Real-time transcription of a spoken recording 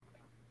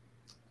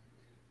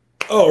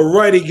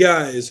Alrighty,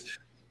 guys.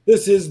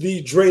 This is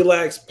the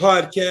Drelax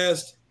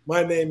podcast.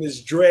 My name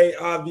is Dre,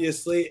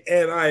 obviously,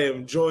 and I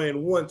am joined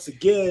once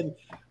again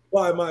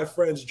by my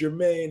friends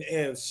Jermaine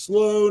and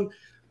Sloan.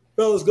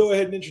 Fellas, go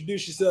ahead and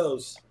introduce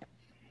yourselves.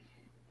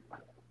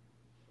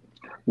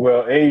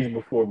 Well, age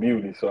before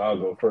beauty, so I'll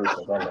go first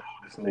since I'm the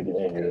oldest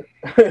nigga in here.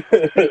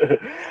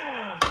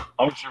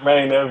 I'm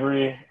Jermaine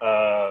Every.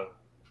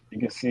 You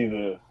can see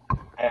the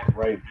at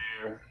right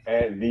there,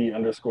 at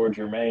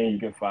 _Jermaine. You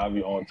can find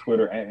me on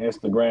Twitter and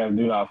Instagram.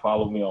 Do not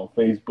follow me on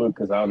Facebook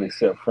because I'll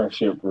accept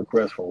friendship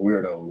requests from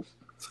weirdos.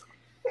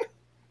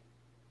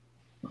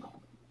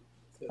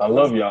 I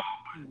love y'all.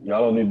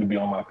 Y'all don't need to be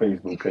on my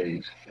Facebook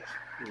page.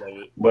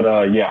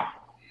 But yeah,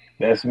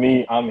 that's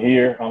me. I'm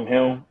here. I'm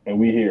him, and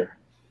we here.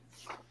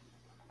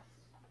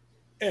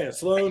 And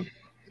Sloan.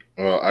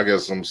 Well, I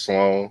guess I'm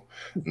Sloan.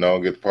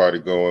 Get the party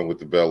going with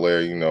the Bel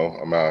Air.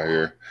 I'm out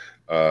here.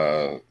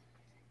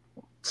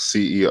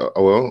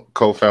 CEO,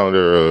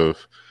 co-founder of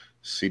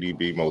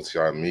CDB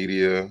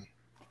Multimedia,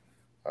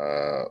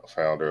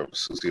 founder of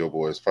Sucio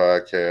Boys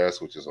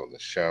Podcast, which is on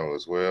this channel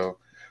as well.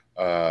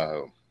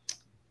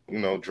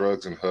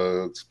 Drugs and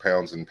hugs,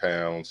 pounds and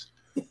pounds.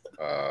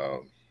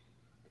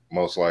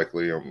 Most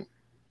likely, I'm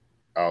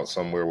out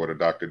somewhere with a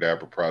Dr.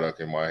 Dapper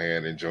product in my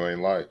hand,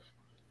 enjoying life.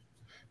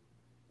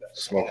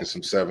 Smoking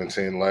some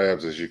 17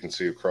 Labs, as you can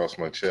see across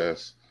my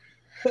chest.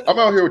 I'm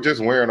out here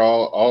just wearing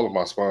all of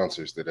my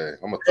sponsors today.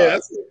 I'm a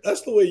that's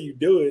the way you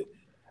do it.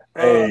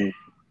 Hey,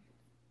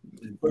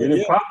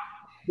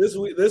 this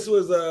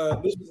was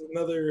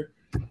another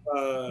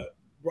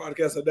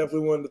broadcast I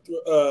definitely wanted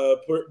to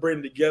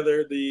bring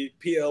together. The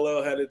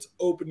PLL had its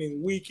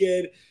opening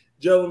weekend.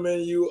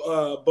 Gentlemen, you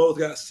both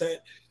got sent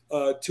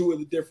two of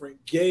the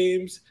different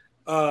games.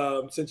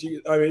 Even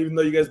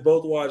though you guys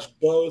both watched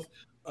both.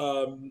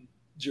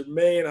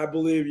 Jermaine, I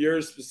believe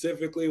yours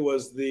specifically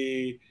was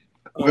the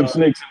Whip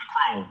Snakes in the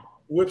Chrome.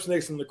 Whip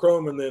Snakes in the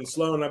Chrome, and then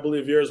Sloan, I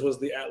believe yours was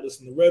the Atlas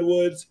and the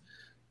Redwoods.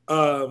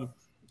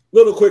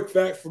 Little quick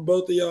fact for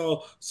both of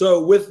y'all.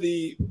 So with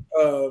the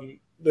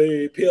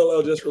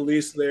PLL just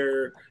released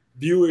their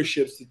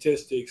viewership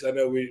statistics. I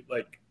know we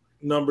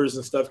numbers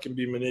and stuff can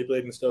be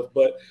manipulated and stuff,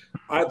 but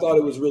I thought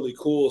it was really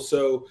cool.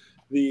 So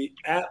the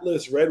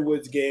Atlas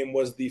Redwoods game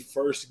was the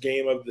first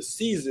game of the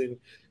season,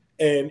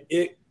 and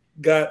it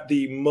got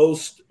the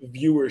most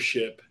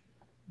viewership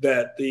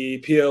that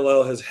the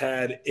PLL has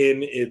had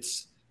in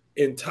its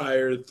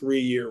entire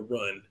 3-year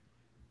run.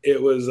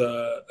 It was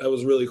that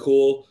was really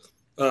cool.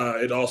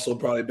 It also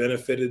probably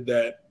benefited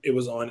that it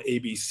was on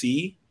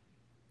ABC.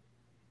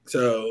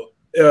 So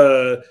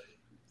I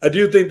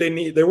do think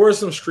there were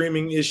some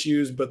streaming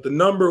issues, but the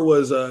number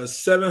was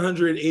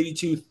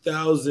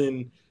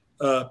 782,000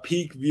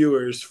 peak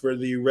viewers for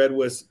the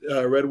Redwoods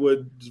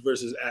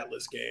versus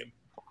Atlas game.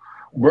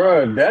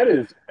 Bruh, that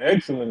is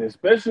excellent,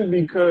 especially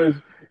because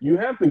you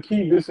have to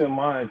keep this in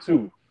mind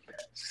too.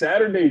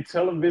 Saturday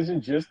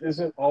television just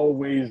isn't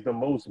always the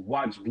most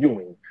watched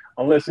viewing,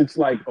 unless it's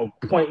like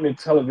appointment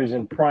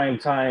television, prime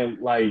time,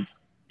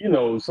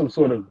 some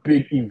sort of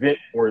big event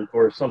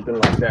or something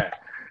like that.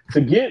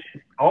 To get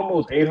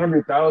almost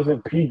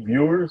 800,000 peak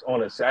viewers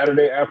on a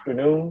Saturday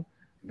afternoon,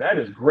 that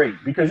is great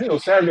because,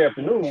 Saturday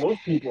afternoon,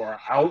 most people are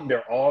out,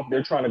 they're off,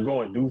 they're trying to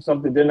go and do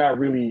something. They're not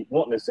really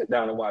wanting to sit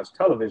down and watch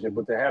television,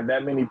 but to have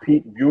that many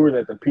peak viewers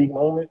at the peak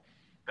moment,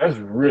 that's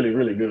really,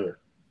 really good.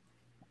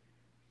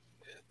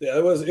 Yeah,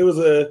 it was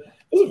a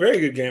very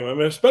good game. I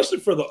mean, especially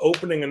for the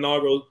opening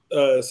inaugural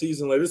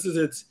season.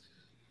 The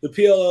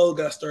PLL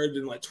got started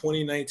in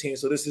 2019,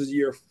 so this is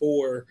year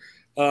 4,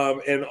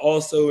 and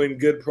also in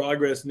good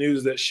progress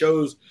news that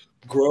shows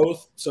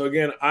growth. So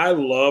again, I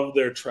love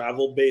their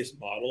travel-based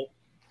model,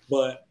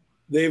 but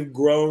they've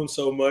grown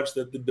so much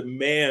that the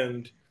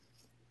demand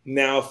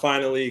now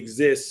finally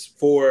exists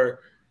for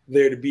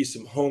there to be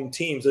some home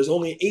teams. There's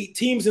only 8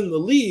 teams in the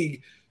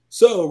league.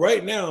 So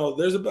right now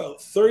there's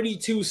about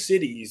 32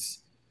 cities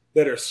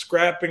that are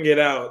scrapping it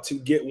out to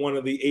get one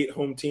of the 8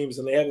 home teams,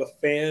 and they have a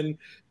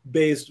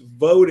fan-based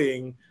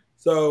voting.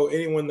 So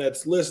anyone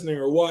that's listening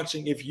or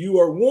watching, if you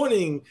are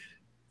wanting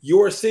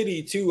your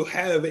city to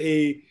have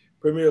a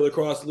Premier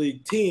Lacrosse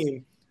League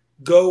team,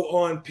 go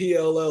on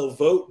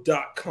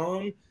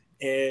PLLvote.com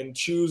and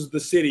choose the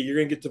city. You're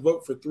going to get to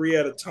vote for 3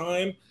 at a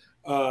time.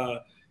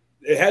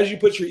 It has you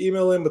put your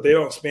email in, but they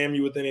don't spam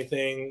you with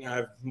anything.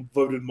 I've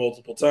voted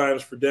multiple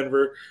times for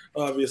Denver,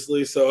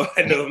 obviously, so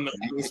I know I'm not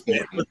going to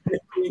spam with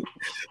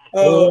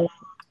anything.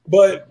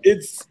 But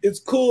it's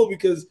cool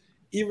because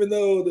even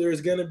though there's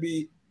going to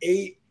be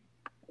 8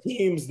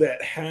 teams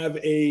that have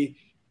a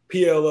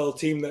PLL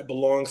team that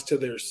belongs to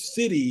their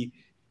city,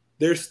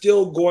 they're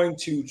still going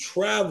to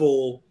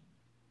travel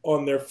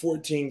on their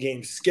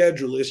 14-game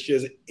schedule. It's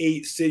just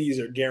 8 cities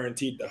are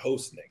guaranteed to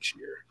host next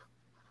year.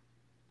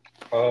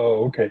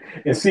 Oh, okay.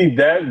 And see,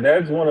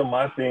 that's one of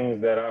my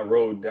things that I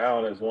wrote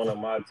down as one of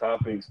my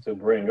topics to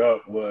bring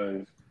up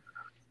was,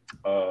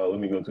 let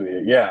me go to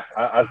it. Yeah,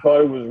 I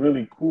thought it was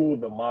really cool,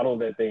 the model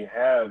that they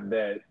have,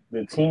 that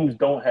the teams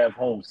don't have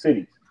home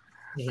cities.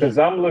 Because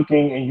I'm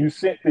looking, and you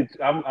sent it.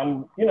 I'm, I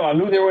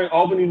knew they were in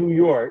Albany, New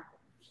York.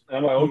 And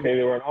I'm like, okay,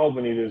 they were in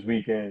Albany this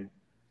weekend.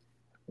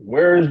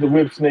 Where's the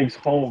Whip Snakes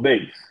home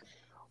base?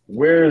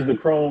 Where's the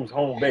Chrome's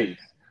home base?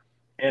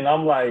 And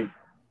I'm like,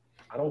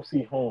 I don't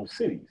see home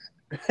cities.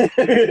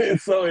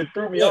 So it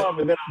threw me off.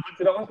 And then I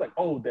looked it up. I was like,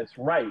 oh, that's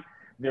right.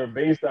 They're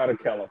based out of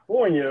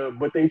California,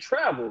 but they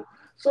travel.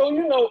 So,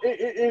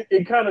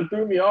 it kind of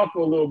threw me off a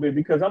little bit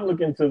because I'm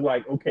looking to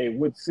like, okay,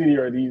 what city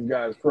are these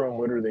guys from?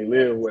 Where do they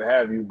live? What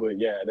have you? But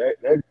yeah,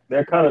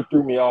 that kind of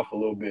threw me off a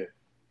little bit.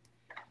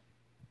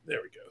 There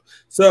we go.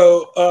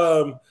 So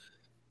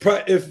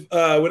if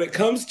when it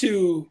comes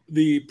to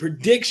the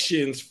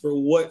predictions for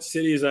what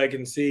cities I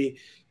can see,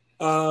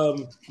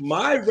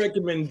 my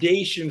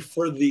recommendation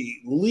for the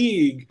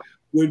league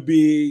would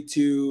be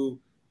to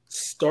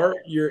start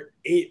your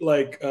 8,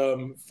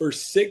 for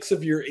 6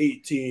 of your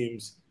 8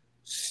 teams,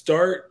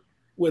 start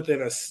with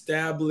an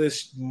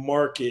established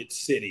market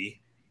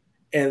city,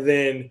 and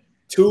then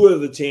 2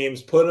 of the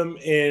teams put them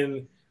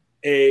in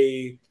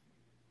a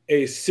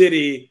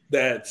city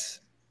that's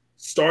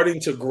starting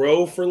to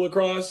grow for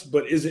lacrosse,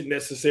 but isn't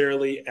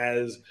necessarily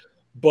as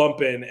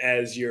bumping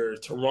as your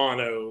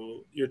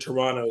Toronto's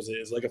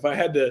is. Like if I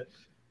had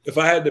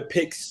to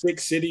pick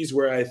 6 cities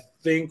where I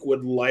think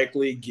would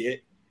likely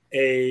get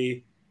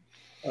a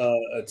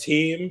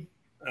team,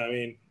 I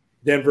mean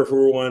Denver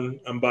for one,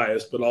 I'm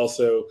biased, but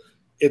also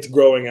it's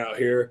growing out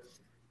here.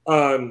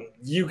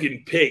 You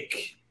can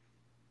pick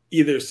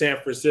either San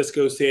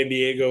Francisco, San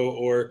Diego,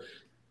 or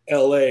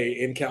LA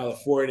in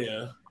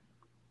California.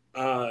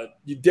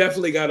 You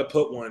definitely got to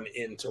put one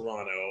in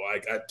Toronto.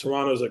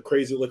 Toronto's a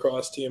crazy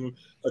lacrosse team,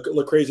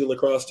 a crazy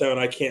lacrosse town.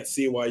 I can't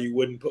see why you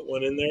wouldn't put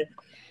one in there.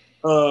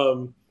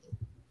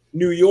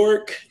 New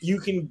York, you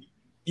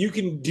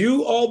can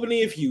do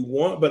Albany if you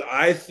want, but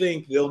I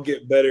think they'll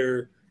get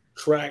better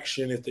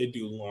traction if they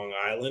do Long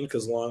Island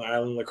because Long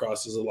Island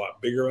lacrosse is a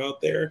lot bigger out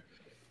there.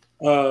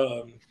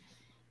 And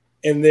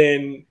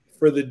then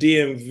for the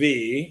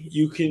DMV,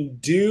 you can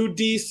do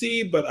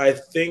DC, but I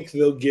think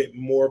they'll get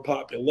more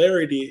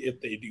popularity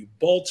if they do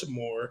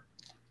Baltimore.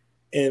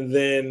 And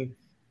then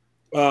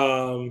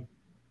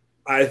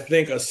I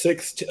think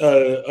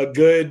a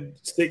good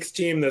 6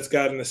 team that's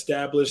got an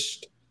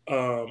established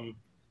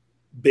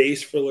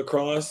base for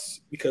lacrosse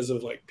because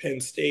of like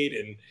Penn State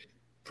and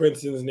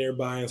Princeton's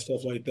nearby and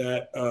stuff like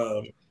that.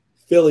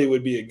 Philly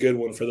would be a good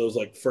one for those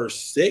like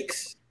first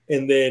 6.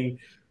 And then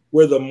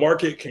where the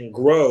market can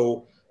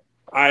grow,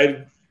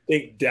 I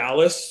think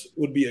Dallas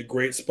would be a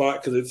great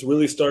spot because it's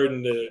really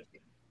starting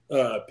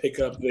to pick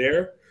up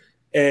there.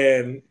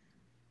 And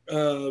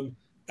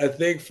I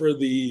think for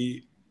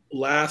the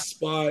last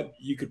spot,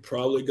 you could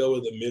probably go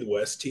with a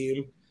Midwest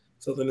team,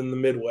 something in the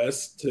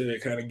Midwest to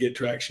kind of get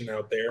traction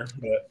out there.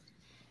 But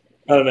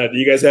I don't know. Do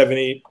you guys have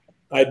any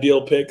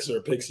ideal picks or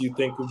picks you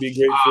think would be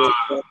great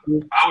for?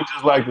 I would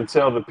just like to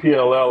tell the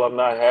PLL I'm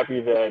not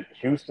happy that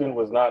Houston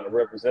was not a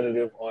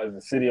representative as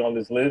a city on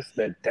this list,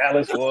 that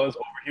Dallas was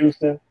over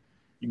Houston.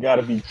 You got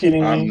to be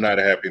kidding me. I'm not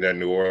happy that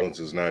New Orleans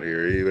is not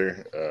here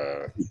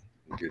either.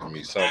 Giving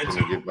me something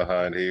to get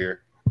behind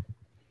here.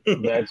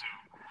 That's,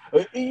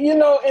 and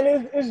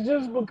it's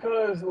just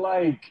because,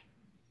 like,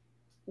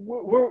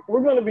 we're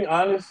going to be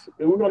honest.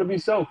 We're going to be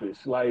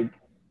selfish. Like,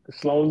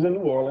 Sloan's in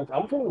New Orleans.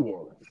 I'm from New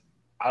Orleans.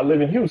 I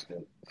live in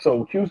Houston.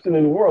 So Houston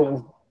and New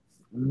Orleans,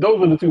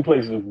 those are the 2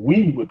 places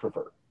we would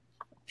prefer.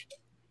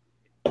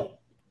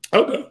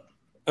 Okay.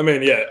 I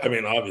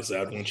mean, obviously,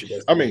 I'd want you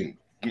guys.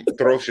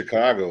 Throw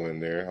Chicago in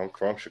there. I'm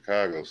from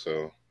Chicago,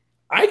 so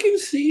I can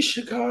see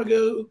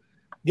Chicago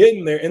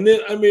getting there. And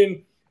then, I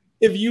mean,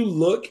 if you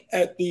look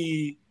at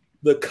the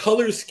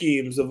color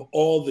schemes of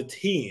all the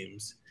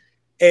teams,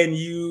 and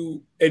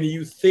you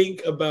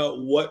think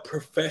about what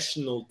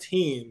professional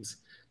teams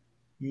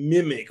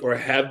mimic or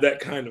have that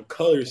kind of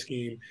color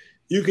scheme,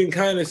 you can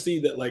kind of see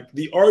that like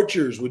the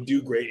Archers would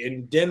do great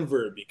in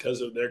Denver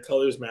because of their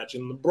colors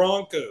matching the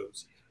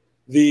Broncos.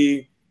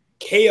 The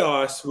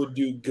Chaos would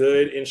do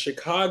good in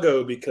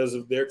Chicago because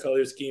of their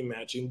color scheme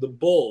matching the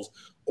Bulls.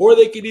 Or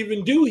they could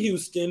even do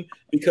Houston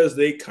because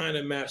they kind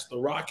of match the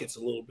Rockets a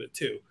little bit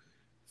too.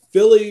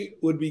 Philly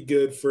would be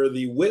good for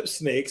the Whip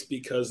Snakes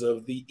because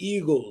of the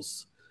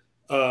Eagles.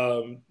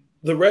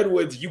 The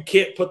Redwoods, you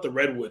can't put the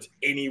Redwoods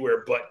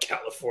anywhere but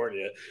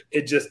California.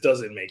 It just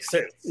doesn't make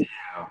sense.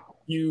 Yeah.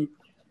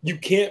 You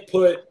can't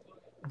put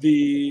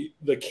the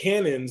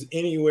Cannons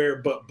anywhere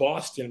but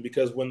Boston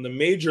because when the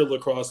major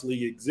lacrosse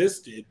league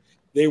existed,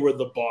 they were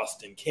the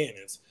Boston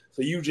Cannons.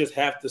 So you just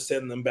have to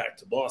send them back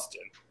to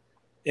Boston.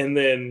 And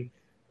then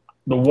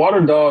the Water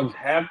Dogs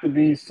have to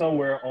be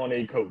somewhere on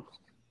a coast,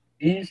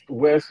 east,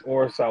 west,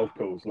 or south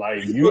coast.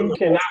 Like you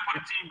cannot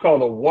put a team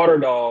called the Water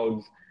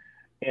Dogs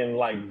in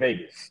like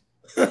Vegas.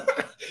 But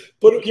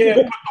you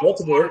can't put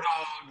the Water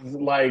Dogs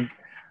like.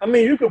 I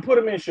mean, you could put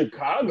them in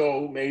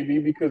Chicago maybe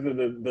because of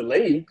the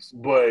lakes,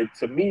 but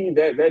to me,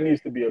 that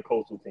needs to be a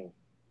coastal team.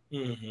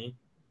 Mm-hmm.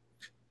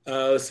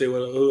 Let's see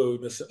what.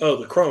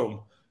 The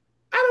Chrome.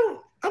 I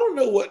don't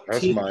know what. That's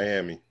team.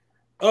 Miami.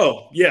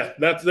 Oh yeah,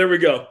 there we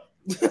go.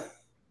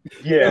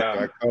 Yeah,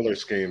 That color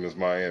scheme is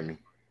Miami.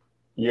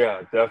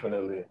 yeah,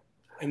 definitely.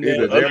 And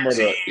then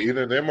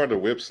Either them or the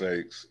Whip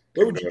Snakes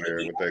Where can would go you put there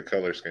the with that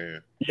color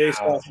scheme.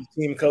 based Yeah. off of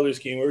team color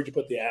scheme? Where would you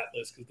put the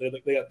Atlas? Because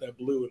they got that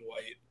blue and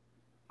white.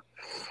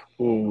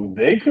 Ooh,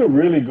 they could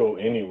really go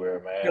anywhere,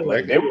 man. Yeah,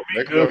 Like they would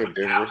They be could go good to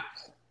for Denver.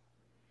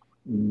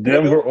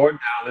 Denver or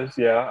Dallas.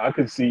 Yeah, I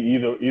could see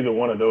either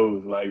one of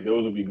those. Like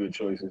those would be good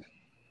choices.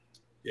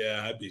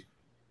 Yeah, I'd be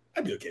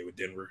okay with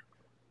Denver.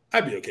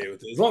 I'd be okay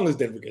with it as long as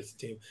Denver gets the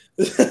team.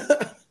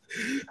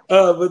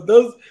 But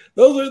those.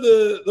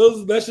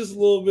 That's just a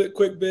little bit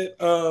quick bit.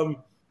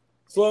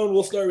 Sloan,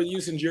 we'll start with you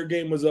since your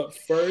game was up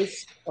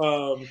first.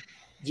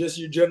 Just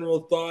your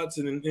general thoughts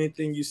and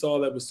anything you saw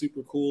that was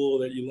super cool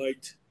that you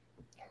liked.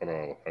 Hold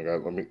on,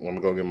 let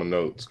me go get my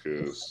notes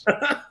because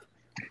I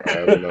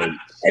have notes.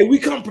 Hey, we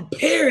come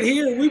prepared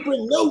here. We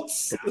bring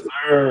notes.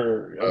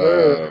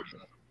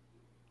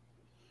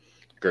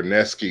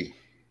 Garneski,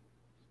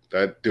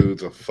 that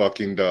dude's a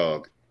fucking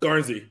dog.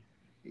 Garnsey.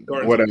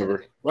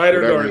 Whatever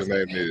his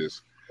name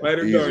is.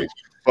 He's a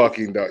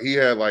fucking dog. He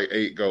had like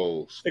 8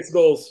 goals. 6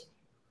 goals.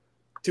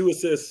 2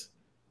 assists.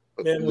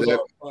 Man was on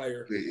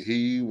fire.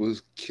 He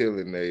was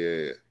killing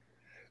their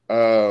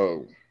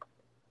ass.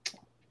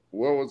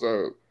 What was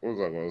I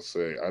going to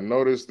say? I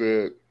noticed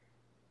that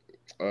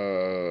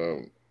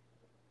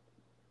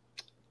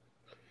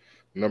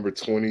number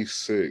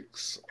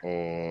 26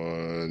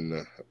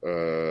 on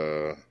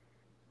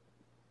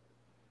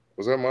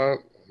was that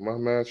my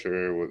match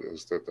or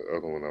was that the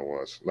other one I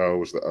watched? No, it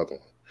was the other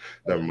one.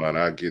 Never mind.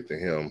 I'll get to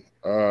him.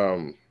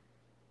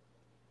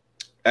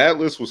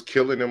 Atlas was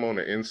killing them on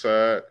the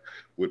inside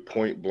with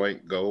point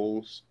blank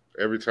goals.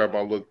 Every time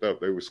I looked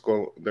up, they were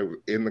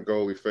in the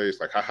goalie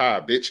face, like, "Ha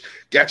ha, bitch,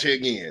 got you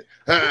again."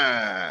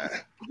 Ha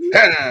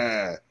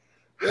ha.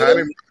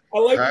 I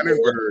like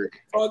Heidenberg.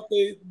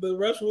 The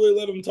refs really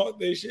let them talk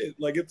their shit.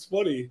 Like, it's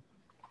funny.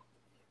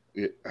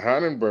 Yeah,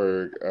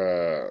 Heidenberg.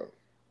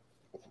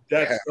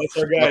 That's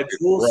our guy,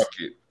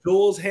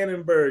 Jules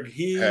Hannenberg.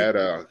 He had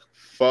a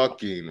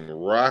fucking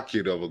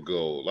rocket of a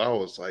goal. I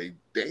was like,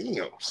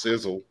 damn,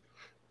 sizzle.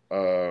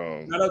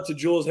 Shout out to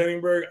Jules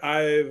Hannenberg.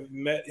 I've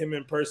met him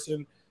in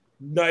person.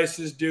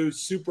 Nicest dude,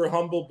 super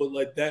humble, but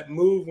like that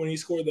move when he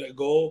scored that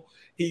goal,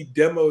 he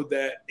demoed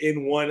that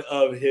in one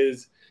of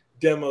his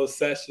demo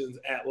sessions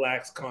at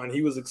LaxCon.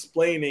 He was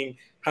explaining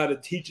how to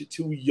teach it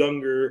to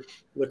younger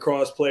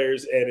lacrosse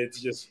players, and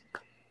it's just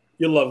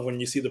you love when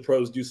you see the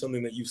pros do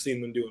something that you've seen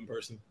them do in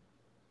person.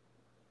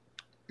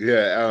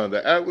 Yeah,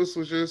 the Atlas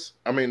was just,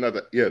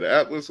 the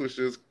Atlas was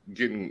just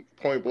getting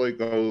point blank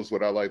goals,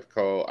 what I like to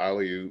call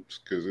alley-oops,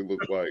 because it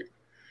looked like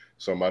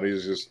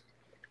somebody's just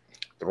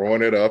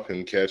throwing it up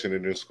and catching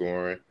it and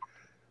scoring.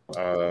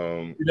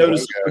 Did you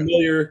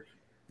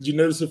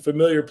notice a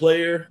familiar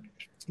player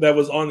that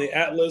was on the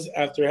Atlas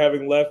after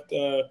having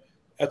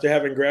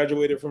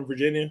graduated from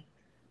Virginia?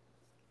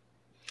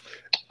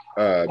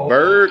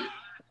 Bird?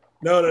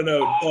 No.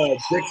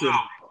 Dixon.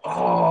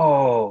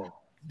 Oh.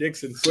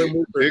 Dixon.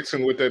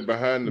 Dixon with that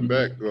behind the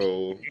back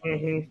goal.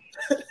 Mm-hmm.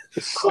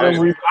 I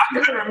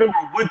couldn't remember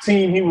what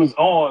team he was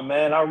on,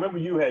 man. I remember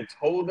you had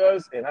told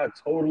us, and I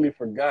totally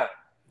forgot.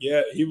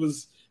 Yeah,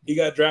 he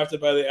got drafted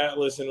by the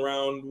Atlas in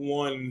round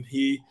 1.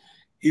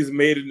 He's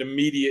made an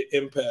immediate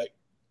impact.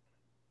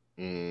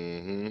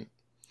 Mm-hmm.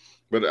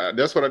 But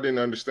that's what I didn't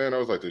understand. I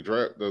was like,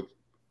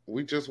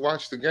 we just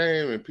watched the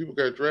game and people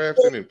got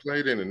drafted and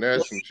played in the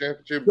national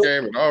championship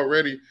game and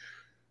already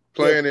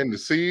playing in the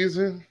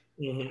season.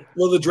 Mm-hmm.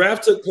 Well, the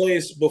draft took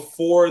place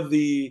before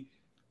the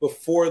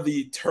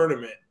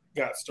tournament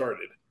got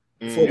started.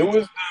 It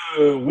was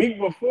the week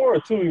before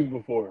or 2 weeks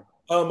before?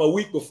 A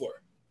week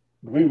before.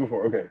 The week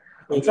before, okay.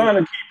 I'm trying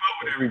to keep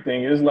up with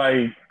everything. It's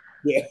like,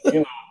 yeah. You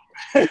know.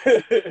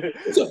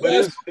 It's cool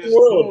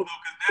though,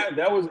 because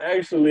that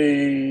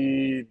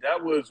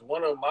was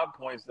one of my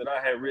points that I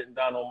had written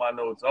down on my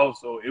notes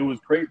also. It was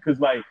crazy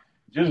because like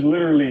just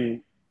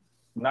literally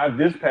not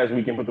this past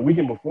weekend, but the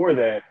weekend before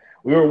that,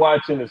 we were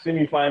watching the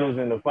semifinals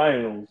and the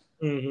finals.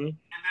 Mm-hmm. And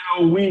then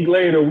a week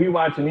later, we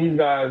watching these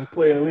guys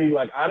play in the league.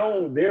 Like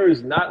there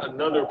is not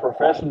another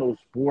professional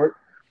sport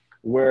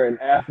where an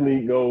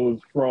athlete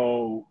goes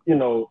from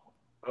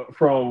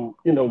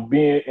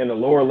being in a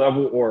lower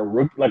level or a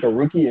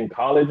rookie in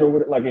college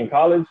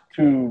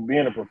to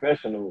being a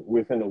professional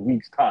within a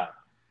week's time.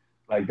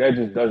 Like that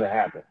just doesn't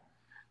happen.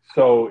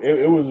 So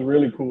it was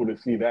really cool to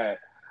see that.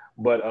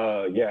 But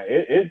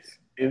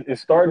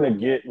it's starting to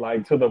get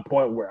like to the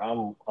point where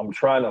I'm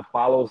trying to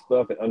follow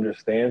stuff and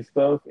understand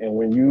stuff. And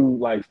when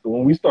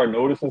we start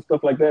noticing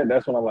stuff like that,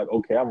 that's when I'm like,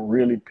 okay, I'm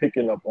really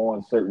picking up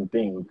on certain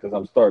things because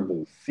I'm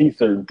starting to see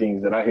certain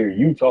things that I hear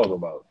you talk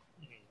about.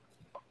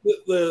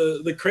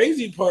 The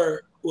crazy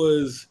part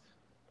was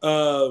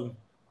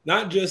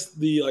not just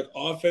the like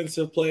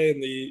offensive play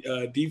and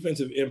the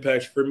defensive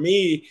impact for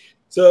me.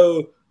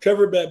 So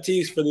Trevor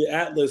Baptiste for the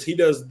Atlas, he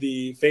does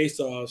the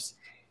faceoffs.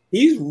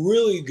 He's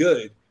really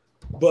good,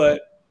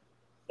 but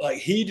like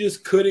he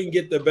just couldn't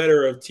get the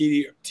better of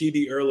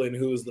TD Erlin,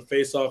 who was the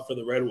faceoff for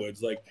the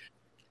Redwoods. Like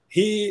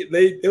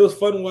it was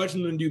fun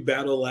watching them do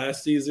battle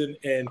last season,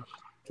 and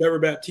Trevor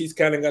Baptiste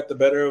kind of got the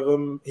better of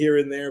him here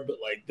and there, but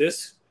like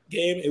this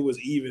game, it was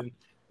even.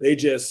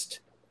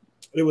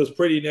 It was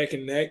pretty neck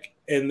and neck,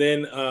 and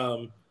then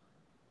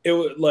it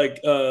was like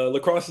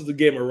lacrosse is a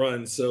game of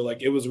runs, so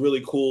like it was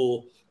really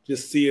cool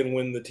just seeing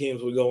when the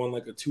teams would go on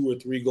like a 2 or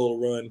 3 goal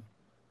run.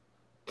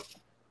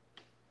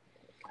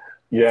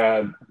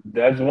 Yeah,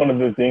 that's one of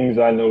the things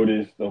I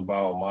noticed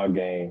about my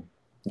game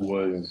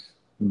was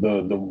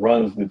the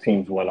runs the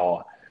teams went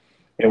on.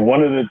 And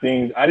one of the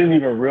things I didn't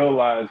even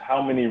realize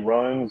how many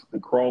runs the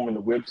Chrome and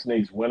the Whip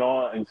Snakes went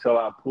on until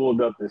I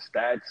pulled up the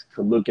stats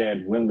to look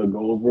at when the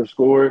goals were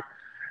scored.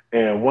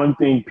 And one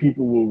thing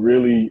people will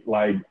really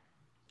like,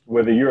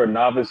 whether you're a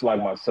novice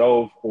like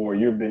myself or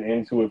you've been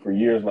into it for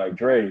years like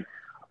Dre,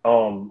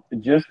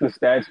 just the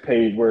stats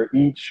page where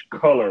each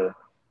color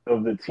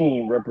of the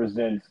team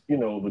represents,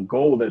 the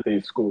goal that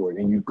they scored.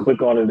 And you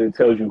click on it, it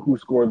tells you who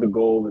scored the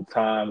goal, the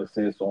time,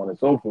 assist, so on and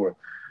so forth.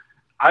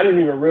 I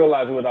didn't even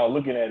realize it without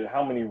looking at it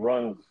how many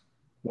runs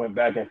went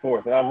back and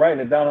forth. And I'm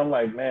writing it down. I'm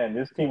like, man,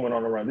 this team went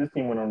on a run. This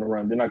team went on a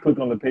run. Then I click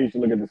on the page to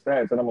look at the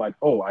stats, and I'm like,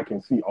 oh, I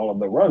can see all of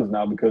the runs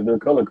now because they're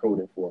color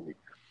coded for me.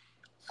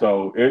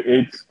 So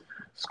it's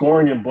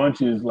scoring in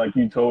bunches, like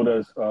you told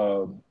us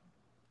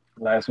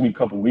last week,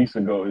 couple weeks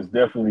ago, is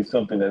definitely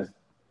something that's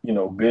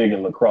big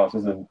in lacrosse.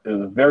 It's a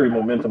very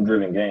momentum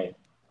driven game.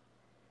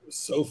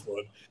 So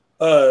fun.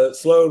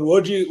 Sloan,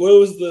 what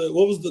was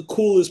the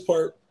coolest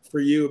part for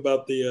you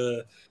about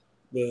the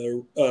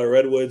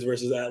Redwoods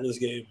versus Atlas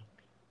game?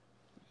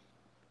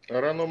 I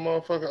don't know,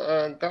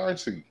 motherfucker.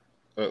 Garnsey.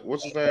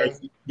 What's his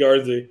name?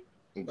 Garnsey.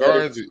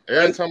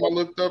 Every time I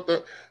looked up,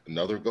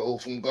 another goal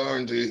from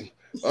Garnsey.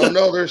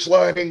 Another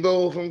sliding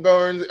goal from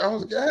Garnsey. I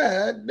was,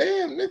 God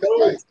damn, nigga,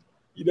 like,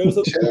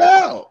 chill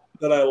out.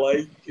 That I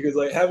like because,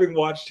 like, having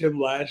watched him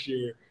last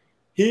year,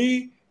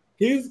 he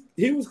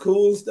was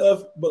cool and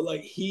stuff, but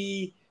like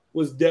he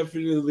was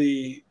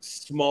definitely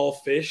small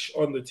fish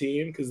on the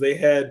team because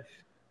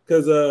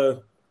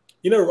Rob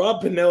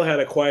Pinnell had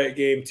a quiet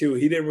game too.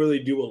 He didn't really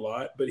do a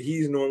lot, but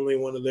he's normally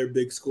one of their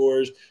big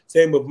scorers.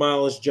 Same with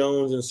Miles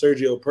Jones and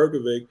Sergio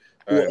Perkovic.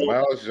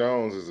 Miles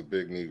Jones is a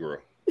big Negro.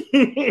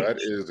 That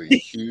is a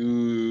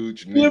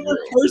huge Negro.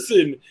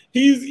 Person.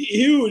 He's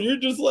huge. You're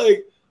just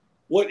like,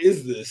 what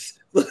is this?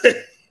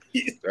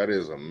 That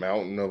is a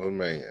mountain of a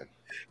man.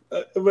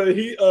 But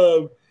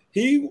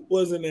he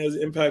wasn't as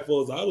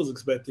impactful as I was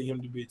expecting him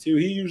to be too.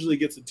 He usually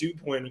gets a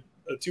 2-point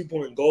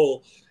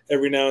goal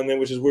every now and then,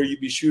 which is where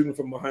you'd be shooting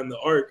from behind the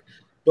arc.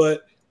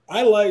 But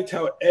I liked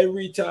how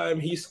every time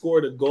he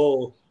scored a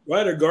goal,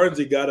 Ryder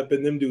Garnsey got up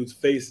in them dudes'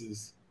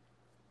 faces.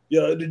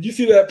 Yeah, did you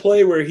see that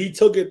play where he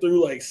took it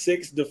through like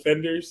 6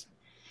 defenders?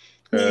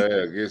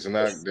 Gets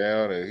knocked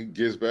down and he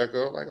gets back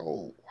up like,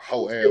 oh,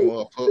 fuck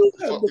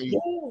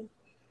you.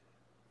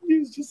 He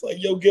was just like,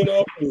 yo, get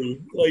off me.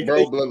 Like,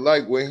 bro, but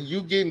like when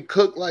you getting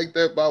cooked like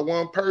that by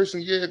one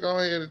person, yeah, go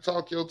ahead and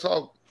talk your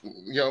talk,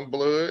 young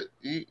blood.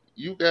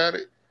 You got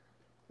it.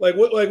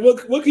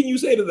 What can you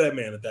say to that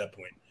man at that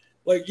point?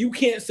 Like, you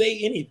can't say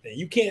anything.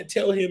 You can't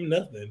tell him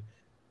nothing.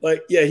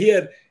 Like, yeah, he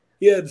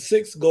had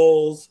 6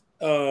 goals.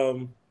 He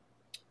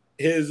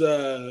has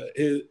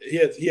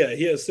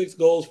 6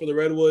 goals for the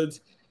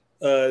Redwoods.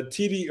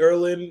 TD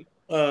Erlin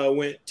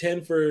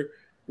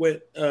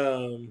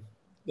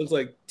looks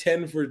like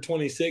 10 for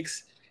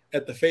 26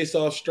 at the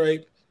faceoff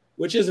stripe,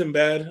 which isn't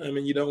bad. I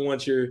mean, you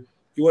want your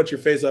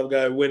faceoff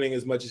guy winning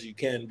as much as you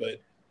can,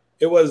 but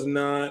it was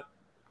not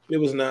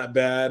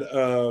bad.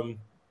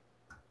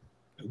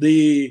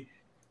 The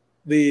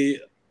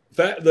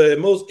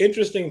most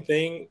interesting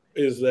thing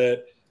is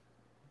that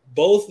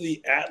both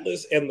the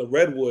Atlas and the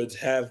Redwoods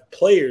have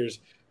players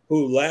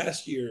who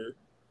last year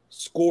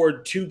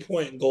scored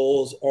 2-point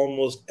goals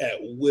almost at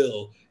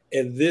will.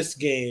 And this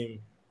game,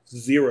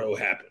 0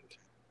 happened.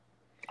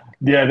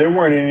 Yeah, there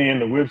weren't any in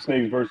the Whip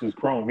Snakes versus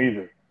Chrome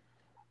either.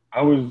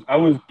 I was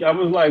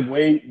like,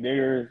 wait,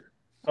 there's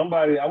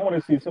somebody. I want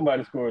to see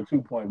somebody score a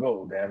 2-point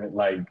goal. Damn it!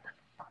 Like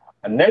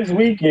next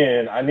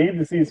weekend, I need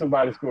to see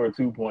somebody score a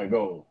 2-point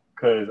goal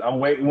because I'm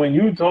waiting. When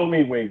you told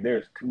me, wait,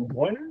 there's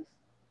 2-pointers.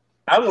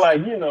 I'm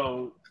like,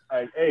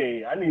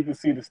 hey, I need to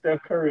see the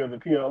Steph Curry of the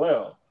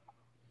PLL.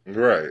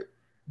 Right.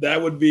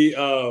 That would be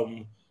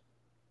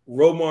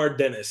Romar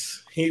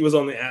Dennis. He was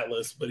on the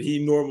Atlas, but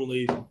he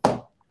normally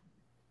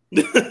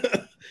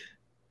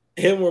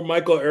him or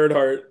Michael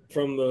Erdhart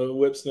from the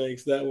Whip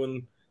Snakes. That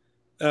one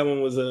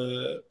was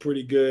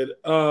pretty good.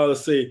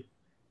 Let's see.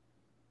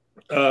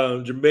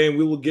 Jermaine,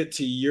 we will get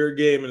to your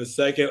game in a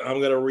second. I'm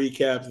going to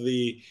recap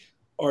the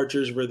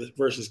Archers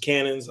versus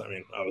Cannons. I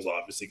mean, I was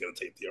obviously going to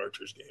take the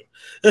Archers game.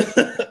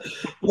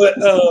 But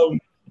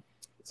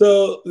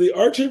so the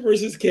Archer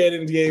versus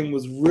Cannons game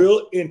was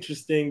real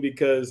interesting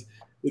because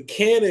the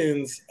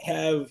Cannons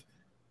have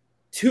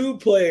 2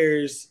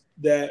 players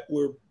that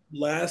were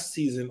last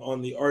season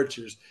on the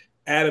Archers.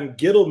 Adam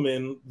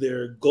Gittleman,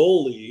 their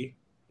goalie,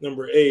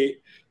 number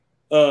 8,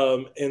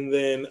 and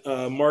then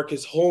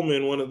Marcus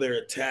Holman, one of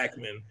their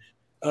attackmen.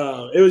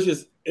 It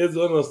was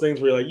one of those things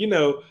where you're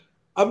like,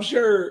 I'm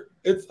sure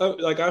it's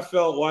like I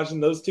felt watching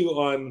those two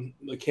on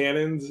the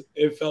Cannons.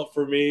 It felt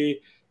for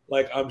me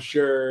like I'm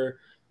sure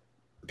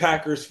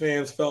Packers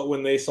fans felt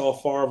when they saw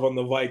Favre on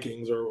the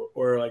Vikings,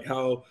 or like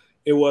how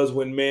it was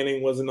when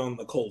Manning wasn't on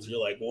the Colts. You're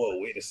like, whoa,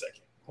 wait a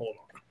second, hold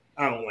on,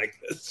 I don't like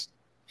this.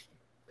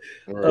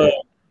 Right.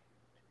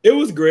 It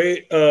was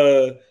great.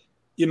 Brett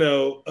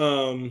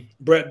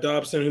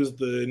Dobson, who's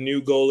the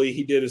new goalie,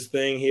 he did his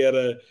thing. He had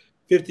a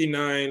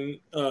 59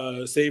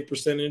 save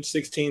percentage,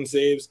 16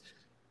 saves,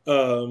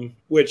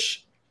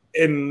 which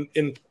in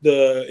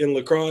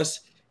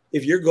lacrosse,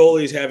 if your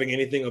goalie is having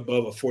anything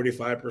above a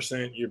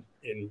 45%, you're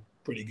in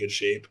pretty good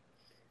shape.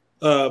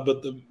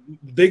 But the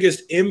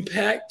biggest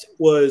impact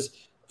was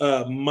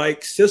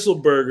Mike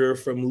Sisselberger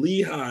from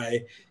Lehigh.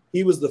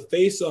 He was the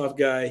face-off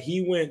guy.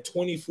 He went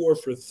 24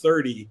 for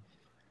 30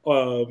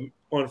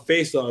 on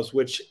face-offs,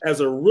 which as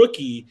a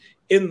rookie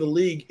in the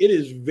league, it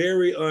is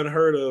very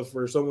unheard of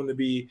for someone to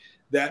be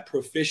that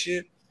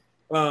proficient.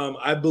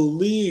 I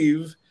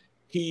believe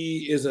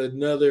he is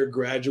another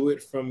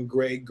graduate from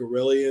Greg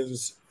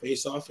Gorillian's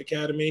Face-Off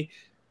Academy.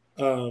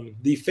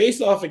 The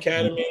Face-Off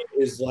Academy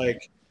is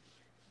like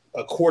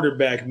a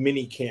quarterback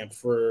mini camp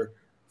for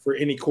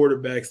any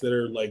quarterbacks that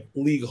are like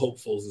league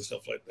hopefuls and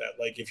stuff like that.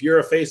 Like if you're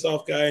a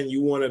face-off guy and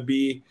you want to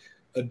be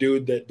a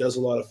dude that does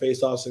a lot of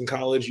face-offs in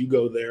college, you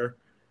go there.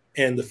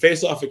 And the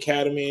Face-Off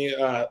Academy,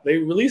 they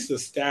released a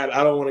stat.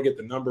 I don't want to get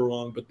the number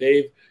wrong, but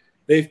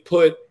they've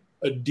put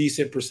a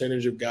decent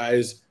percentage of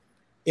guys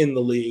in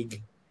the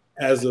league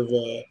as of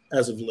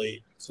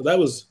late. So that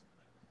was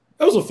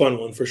a fun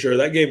one for sure.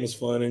 That game was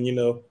fun, and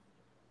the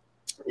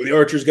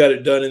Archers got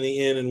it done in the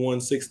end and won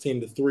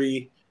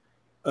 16-3.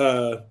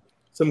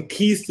 Some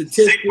key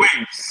statistics.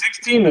 Wait,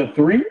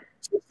 16-3?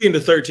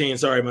 16-13.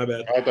 Sorry, my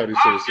bad. I thought he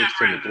said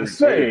 16-3.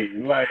 Say,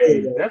 like,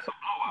 that's a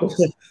blowout.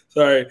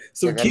 Sorry.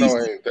 Some I know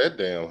it ain't that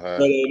damn high.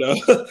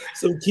 No.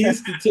 Some key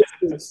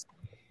statistics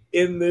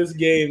in this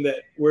game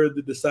that were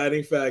the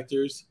deciding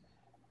factors.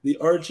 The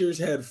Archers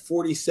had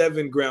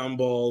 47 ground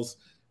balls.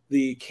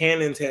 The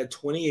Cannons had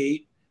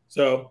 28.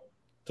 So,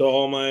 to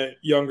all my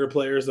younger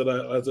players,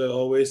 as I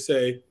always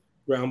say,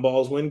 ground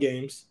balls win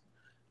games.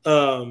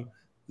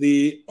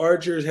 The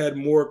Archers had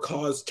more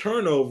caused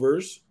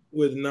turnovers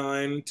with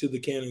 9 to the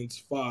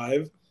Cannons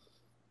 5.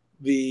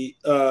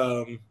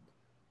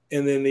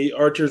 And then the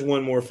Archers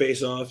won more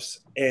faceoffs,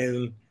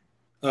 and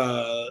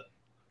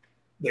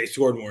they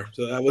scored more.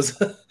 So that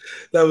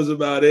was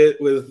about it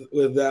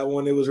with that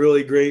one. It was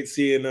really great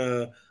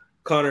seeing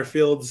Connor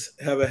Fields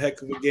have a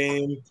heck of a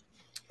game.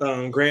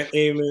 Grant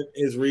Ament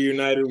is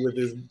reunited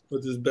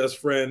with his best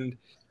friend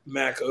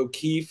Mac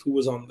O'Keefe, who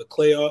was on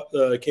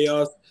the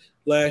Chaos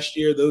last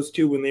year. Those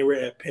two, when they were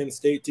at Penn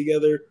State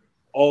together,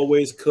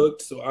 always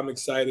cooked. So I'm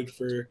excited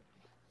for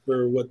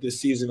what this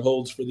season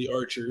holds for the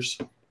Archers.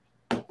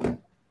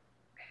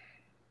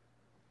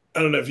 I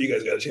don't know if you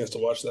guys got a chance to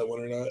watch that one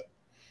or not.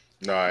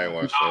 No, I ain't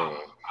watched that one.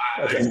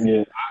 Okay.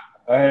 Yeah,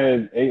 I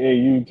had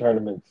AAU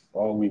tournaments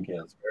all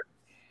weekend.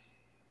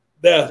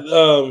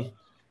 Yeah,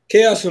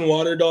 Chaos and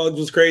Water Dogs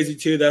was crazy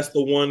too. That's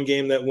the one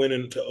game that went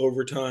into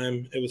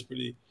overtime. That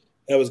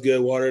was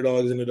good. Water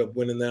Dogs ended up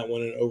winning that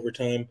one in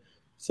overtime.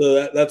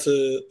 So that's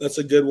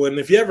a good one.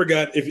 If you ever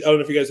I don't know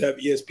if you guys have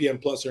ESPN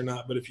Plus or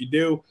not, but if you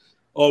do,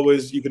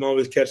 you can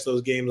always catch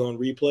those games on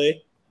replay.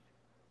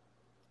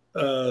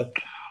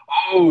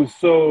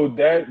 So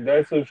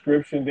that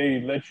subscription,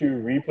 they let you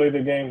replay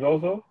the games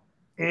also?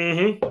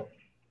 Mm-hmm.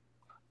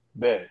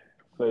 Bet.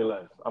 Say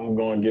less. I'm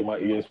going to get my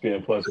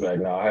ESPN Plus back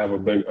now. I have a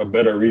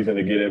better reason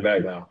to get it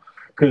back now.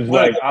 Because,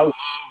 like, I love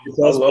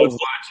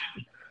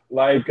watching.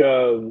 Like,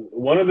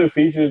 one of the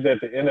features that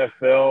the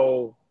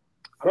NFL,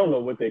 I don't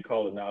know what they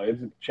call it now.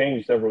 It's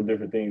changed several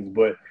different things.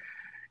 But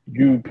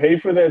you pay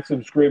for that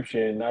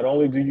subscription. Not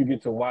only do you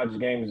get to watch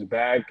games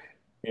back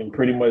in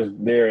pretty much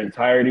their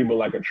entirety, but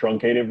like a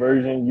truncated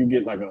version. You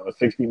get like a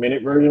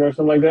 60-minute version or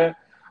something like that.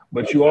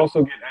 But you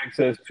also get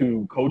access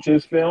to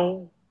coaches'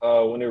 film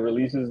when it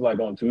releases like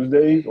on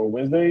Tuesdays or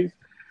Wednesdays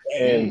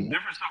and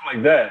different stuff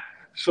like that.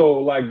 So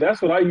like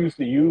that's what I used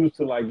to use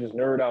to like just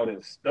nerd out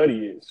and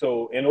study it.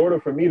 So in order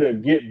for me to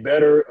get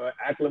better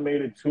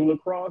acclimated to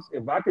lacrosse,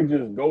 if I could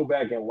just go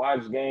back and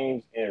watch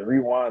games and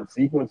rewind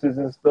sequences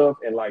and stuff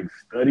and like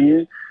study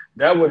it,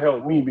 that would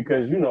help me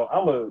because,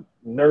 I'm a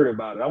nerd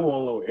about it. I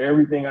want to know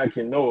everything I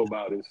can know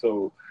about it.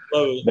 So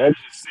that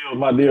just sealed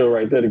my deal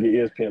right there to get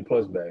ESPN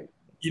Plus back.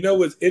 You know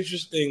what's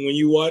interesting when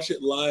you watch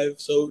it live?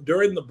 So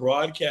during the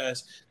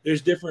broadcast,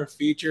 there's different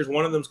features.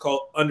 One of them is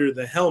called Under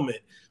the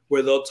Helmet,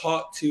 where they'll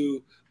talk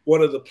to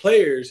one of the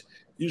players.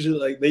 Usually,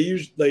 like they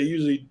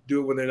usually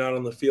do it when they're not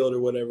on the field or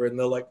whatever, and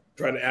they'll like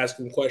try to ask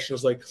them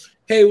questions like,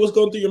 "Hey, what's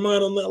going through your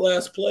mind on that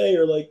last play?"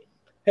 Or like,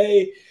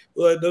 "Hey,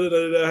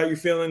 how you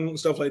feeling?"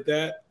 Stuff like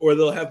that. Or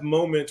they'll have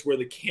moments where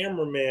the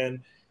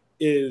cameraman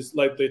is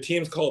like the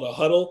team's called a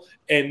huddle,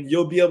 and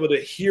you'll be able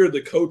to hear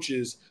the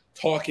coaches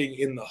talking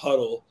in the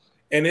huddle.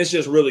 And it's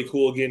just really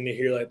cool getting to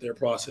hear like their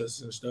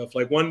process and stuff.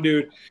 Like one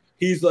dude,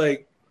 he's I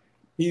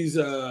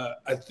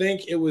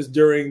think it was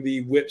during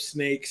the Whip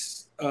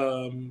Snakes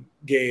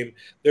game.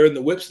 They're in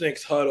the Whip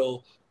Snakes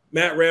huddle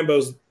Matt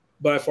Rambo's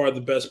by far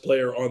the best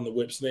player on the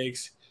Whip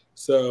Snakes.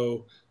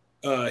 So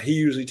he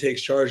usually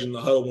takes charge in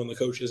the huddle when the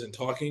coach isn't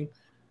talking.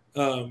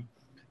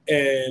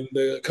 And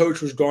the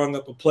coach was drawing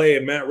up a play,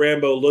 and Matt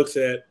Rambo looks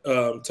at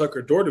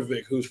Tucker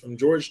Dordevic, who's from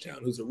Georgetown,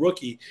 who's a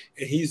rookie,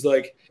 and he's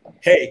like,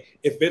 "Hey,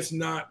 if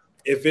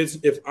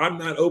I'm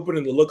not open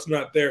and the look's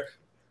not there,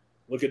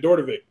 look at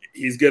Dordevic.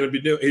 It's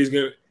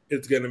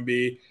gonna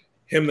be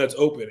him that's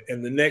open."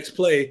 And the next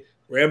play,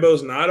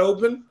 Rambo's not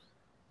open.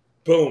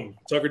 Boom!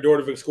 Tucker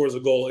Dordevic scores a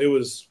goal. It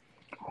was.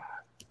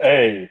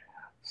 Hey,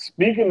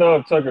 speaking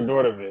of Tucker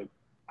Dordevic,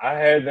 I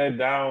had that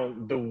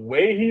down. The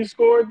way he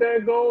scored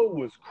that goal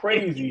was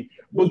crazy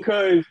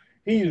because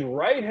he's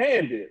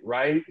right-handed,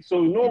 right?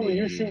 So normally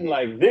you're shooting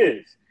like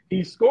this.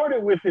 He scored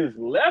it with his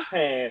left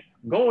hand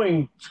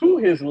going to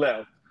his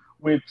left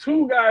with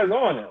two guys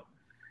on him.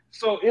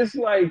 So it's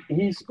like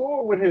he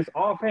scored with his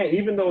offhand,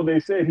 even though they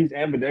said he's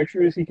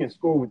ambidextrous, he can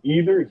score with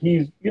either.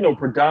 He's,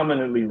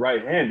 predominantly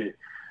right-handed.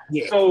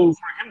 Yeah. So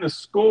for him to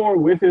score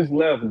with his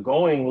left,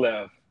 going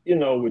left,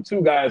 with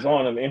two guys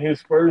on him in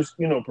his first,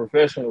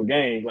 professional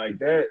game like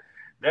that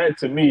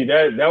to me,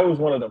 that was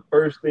one of the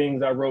first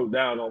things I wrote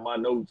down on my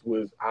notes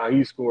was how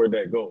he scored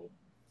that goal.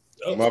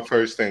 My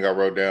first thing I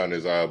wrote down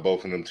is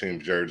both of them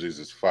team jerseys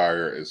is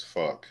fire as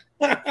fuck.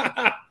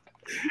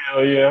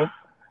 Hell yeah.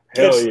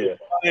 Hell yeah.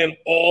 And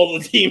all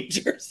the team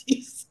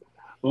jerseys.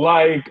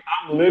 Like,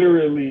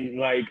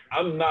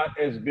 I'm not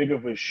as big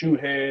of a shoe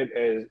head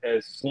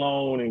as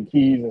Sloan and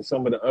Keys and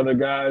some of the other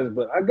guys,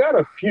 but I got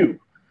a few.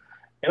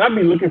 And I'd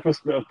be looking for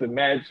stuff to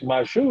match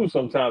my shoes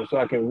sometimes so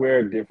I can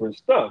wear different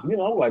stuff. I'm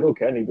like,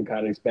 okay, I need to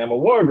kind of expand my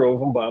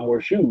wardrobe and buy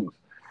more shoes.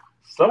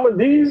 Some of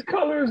these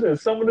colors and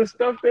some of the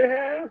stuff they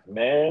have,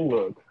 man,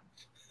 look.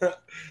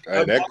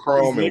 Hey, that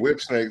Chrome and Whip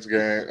Snakes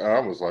game, I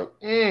was like,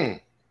 I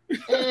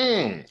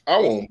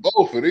want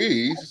both of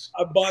these.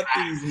 I bought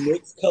these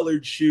mixed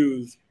colored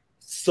shoes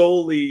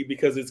solely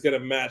because it's going to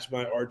match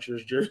my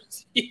Archer's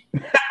jersey.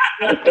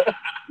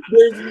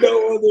 There's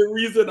no other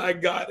reason I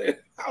got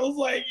it. I was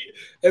like,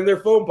 and they're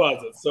foam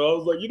posits. So I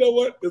was like, you know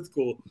what? It's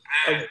cool.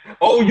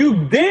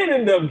 You did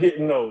end up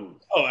getting those.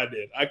 Oh, I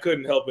did. I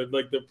couldn't help it.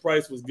 Like, the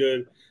price was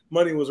good.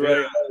 Money was right.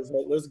 I was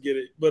like, let's get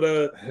it. But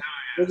we're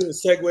going to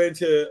segue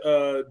into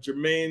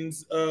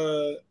Jermaine's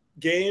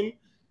game.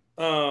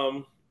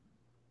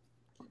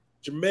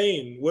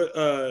 Jermaine,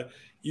 what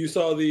you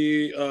saw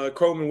the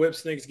Chrome and Whip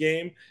Snakes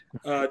game.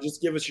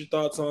 Just give us your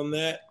thoughts on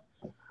that.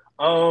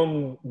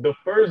 The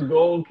first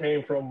goal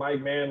came from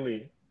Mike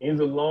Manley. He's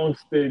a long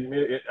stick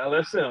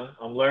LSM.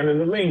 I'm learning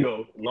the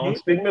lingo. Long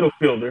stick middle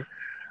fielder.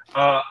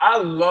 I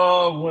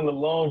love when the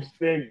long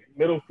stick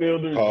middle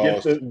fielders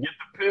get the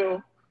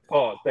pill.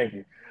 Pause. Thank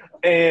you.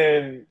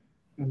 And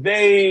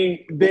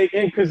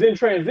because in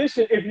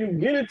transition, if you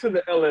get it to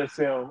the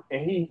LSM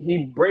and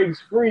he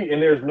breaks free and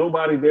there's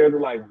nobody there to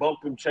like bump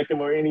him, check him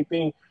or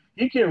anything,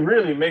 he can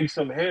really make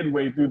some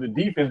headway through the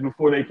defense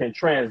before they can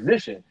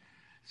transition.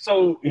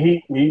 So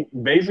he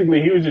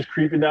was just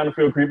creeping down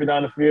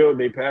the field.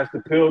 They passed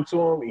the pill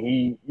to him.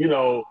 He,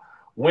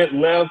 went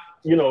left,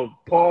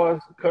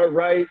 paused, cut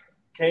right,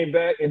 came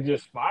back and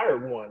just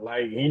fired one.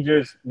 Like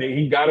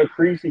he got a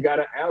crease, he got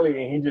an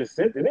alley, and he just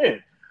sent it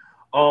in.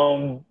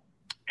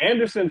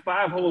 Anderson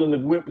 5-hole in the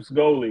Whips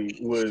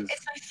goalie was.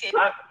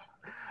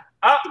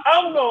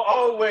 I'm gonna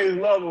always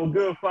love a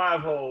good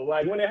 5-hole.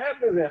 Like when it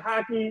happens in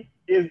hockey,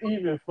 it's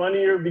even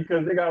funnier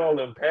because they got all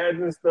them pads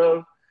and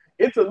stuff.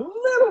 It's a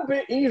little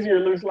bit easier,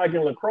 it looks like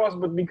in lacrosse,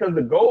 but because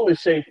the goal is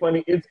shaped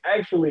funny, it's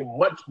actually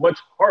much, much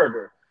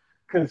harder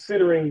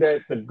considering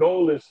that the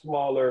goal is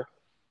smaller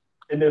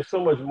and there's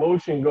so much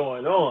motion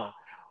going on.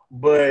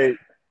 But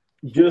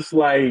just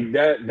like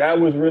that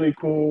was really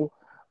cool.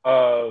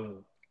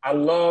 I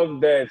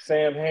love that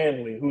Sam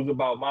Hanley, who's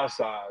about my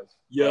size,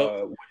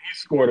 when he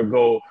scored a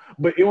goal.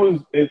 But it was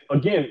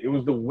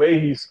the way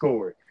he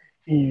scored.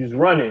 He's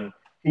running.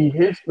 He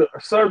hits the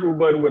circle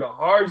button with a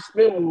hard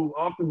spin move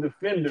off the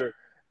defender.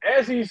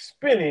 As he's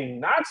spinning,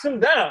 knocks him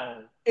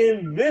down,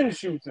 and then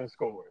shoots and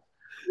scores.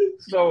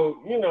 So,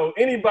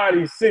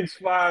 anybody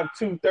 6'5",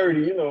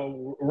 230,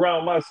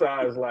 around my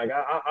size, like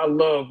I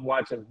love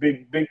watching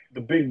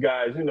the big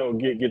guys,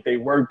 get their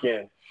work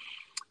in.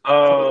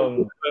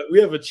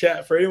 We have a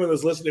chat for anyone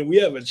that's listening. We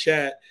have a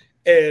chat,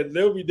 and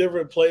there'll be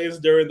different plays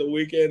during the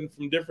weekend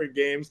from different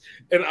games,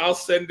 and I'll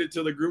send it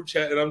to the group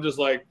chat, and I'm just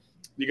like,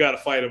 you got to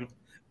fight them.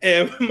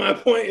 And my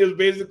point is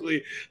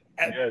basically,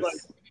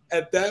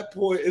 at that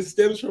point, it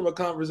stems from a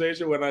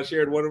conversation when I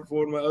shared one of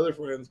my other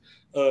friends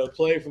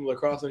play from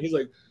lacrosse, and he's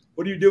like,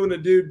 what do you do when a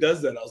dude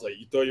does that? I was like,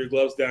 you throw your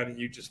gloves down and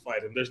you just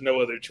fight him. There's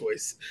no other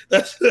choice. You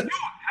have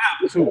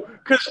to.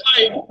 Because,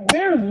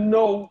 there's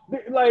no,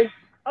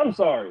 I'm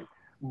sorry,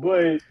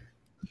 but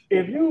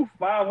if you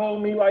 5-hole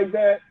me like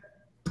that,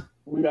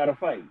 we got to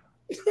fight.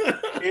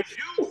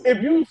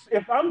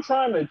 If I'm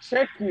trying to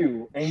check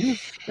you and you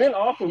spin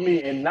off of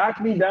me and knock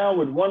me down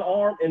with one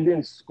arm and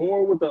then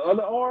score with the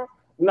other arm,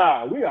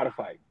 nah, we gotta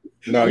fight.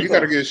 No, you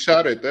gotta get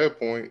shot at that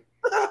point.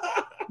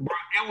 Bro,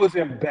 it was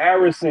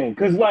embarrassing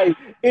because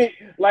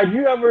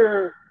you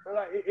ever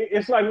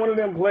it's like one of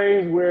them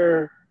plays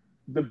where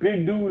the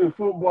big dude in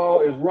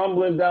football is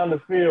rumbling down the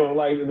field,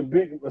 like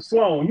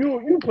Sloan.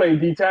 You play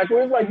D tackle.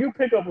 It's like you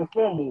pick up a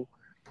fumble,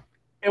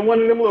 and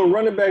one of them little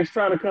running backs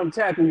trying to come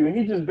tackle you, and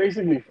he just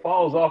basically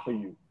falls off of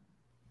you.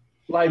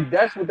 Like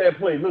that's what that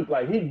play looked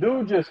like.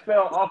 Dude just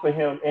fell off of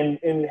him, and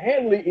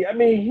Handley. I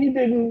mean, he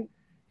didn't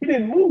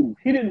move.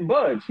 He didn't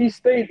budge. He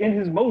stayed in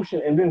his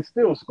motion and then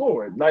still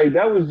scored. Like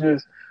that was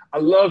just. I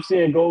love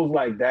seeing goals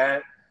like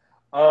that.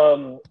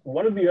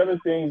 One of the other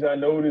things I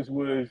noticed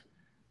was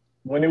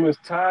when it was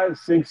tied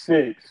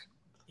 6-6,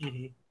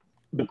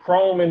 the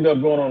Chrome ended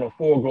up going on a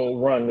 4-goal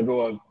run to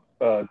go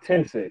up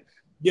 10-6.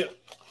 Yeah.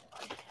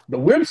 The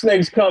Whip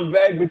Snakes come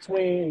back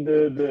between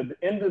the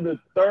end of the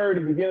third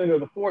and beginning of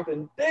the fourth,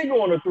 and they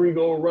go on a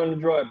 3-goal run to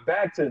draw it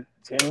back to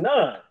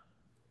 10-9.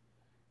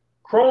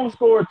 Chrome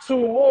scored 2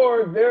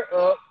 more. They're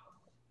up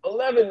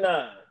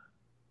 11-9.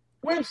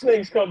 Whip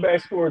Snakes come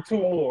back, score 2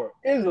 more.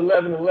 It's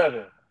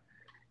 11-11.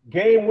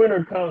 Game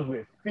winner comes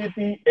with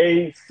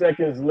 58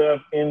 seconds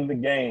left in the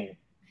game.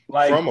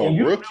 Like from a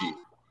rookie,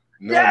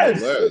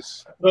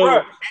 nonetheless.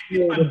 Yes.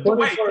 The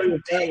funny part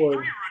of that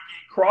was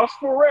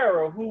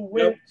Cross-Ferreira, who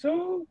went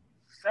to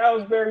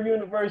Salisbury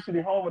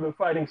University, home of the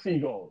Fighting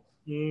Seagulls.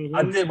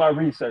 I did my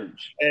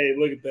research. Hey,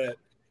 look at that.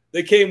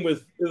 They came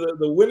with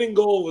the winning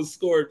goal was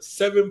scored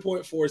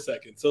 7.4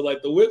 seconds. So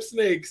like the Whip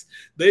Snakes,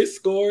 they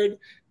scored,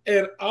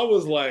 and I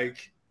was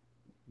like,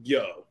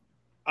 yo,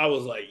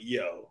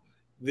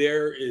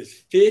 there is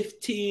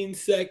 15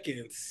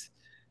 seconds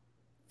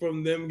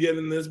from them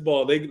getting this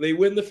ball. They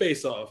win the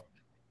faceoff,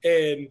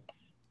 and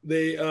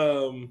they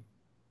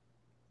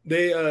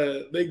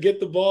get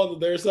the ball to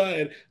their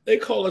side. They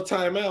call a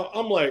timeout.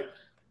 I'm like,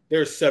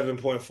 there's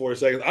 7.4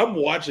 seconds. I'm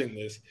watching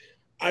this.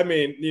 I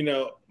mean,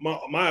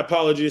 my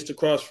apologies to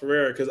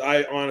Cross-Ferreira because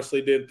I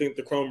honestly did think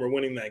the Chrome were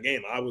winning that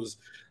game. I was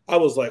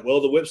like,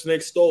 well, the Whip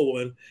Snakes stole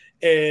one,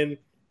 and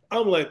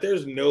I'm like,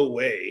 there's no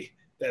way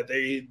that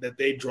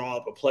they draw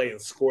up a play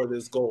and score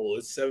this goal.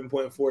 It's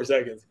 7.4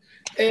 seconds.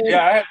 And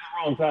yeah, I had the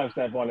wrong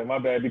timestamp on it. My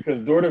bad,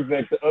 because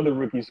Dorderbeck, the other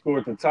rookie,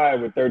 scored to tie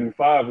with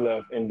 35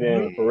 left, and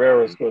then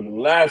Ferreira scored the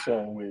last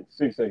one with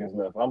 6 seconds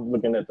left. I'm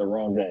looking at the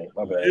wrong game.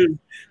 My bad.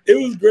 It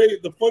was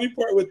great. The funny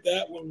part with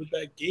that one, with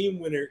that game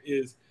winner,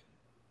 is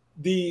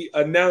the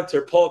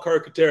announcer, Paul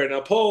Carcaterra. Now,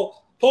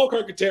 Paul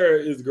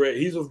Carcaterra is great.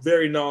 He's a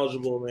very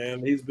knowledgeable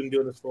man. He's been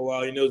doing this for a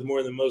while. He knows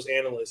more than most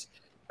analysts.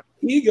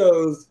 He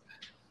goes,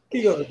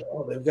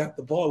 oh, they've got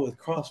the ball with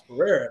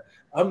Cross-Ferreira.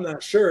 I'm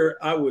not sure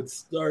I would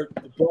start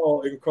the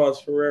ball in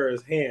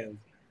Cross-Ferreira's hands.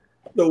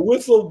 The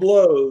whistle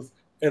blows,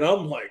 and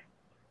I'm like,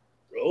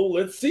 oh,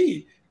 let's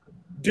see.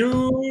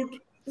 Dude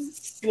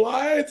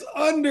slides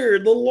under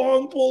the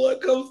long pole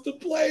that comes to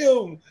play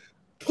him,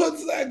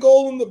 puts that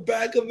goal in the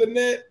back of the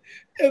net,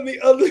 and the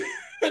other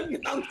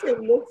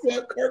announcer looks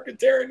at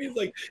Carcaterra, and he's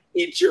like,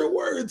 eat your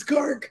words,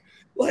 Carc.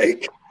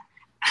 Like,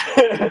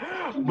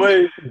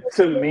 but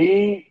to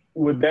me,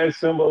 what that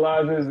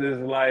symbolizes is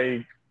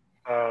like,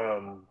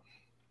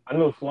 I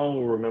know Sloan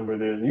will remember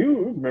this.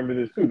 You remember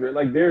this too.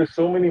 Like, there's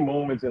so many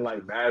moments in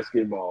like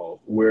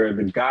basketball where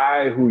the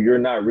guy who you're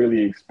not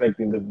really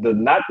expecting, the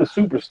not the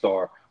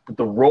superstar, but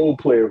the role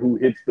player who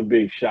hits the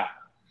big shot.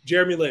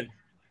 Jeremy Lin,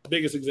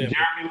 biggest example.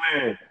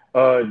 Jeremy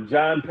Lin,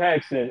 John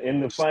Paxson in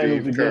the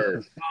finals against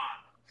the Suns.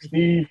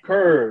 Steve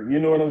Kerr, you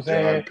know what I'm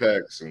saying? John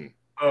Paxson.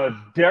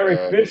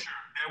 Derek Fisher,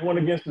 that one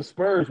against the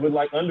Spurs with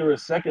like under a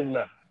second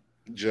left.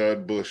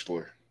 Judd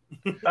Bushler.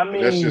 I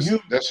mean,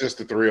 that's just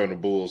the 3 on the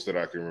Bulls that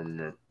I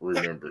can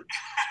remember.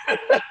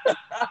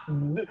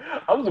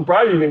 I'm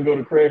surprised you didn't go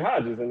to Craig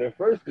Hodges in their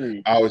first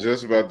 3. I was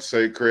just about to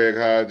say Craig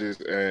Hodges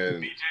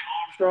and BJ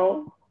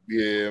Armstrong.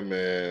 Yeah,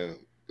 man.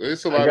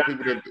 There's a lot of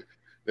people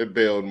that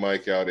bailed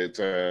Mike out at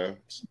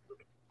times.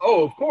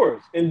 Oh, of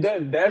course. And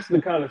that's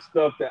the kind of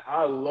stuff that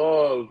I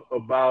love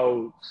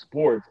about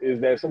sports,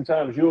 is that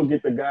sometimes you'll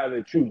get the guy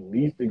that you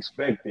least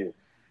expected.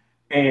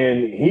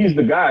 And he's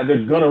the guy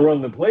they're going to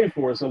run the play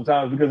for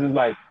sometimes, because it's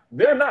like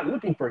they're not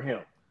looking for him.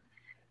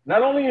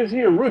 Not only is he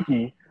a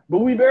rookie, but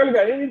we barely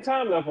got any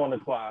time left on the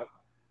clock.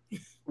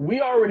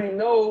 We already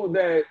know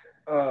that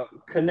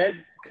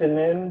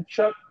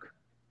Chanenchuk,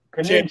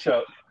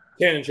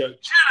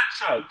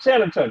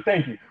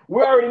 thank you.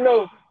 We already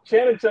know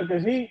Chanenchuk,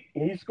 because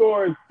he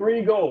scored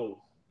 3 goals.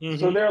 Mm-hmm.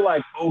 So they're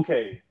like,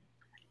 okay,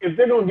 if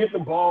they're going to get the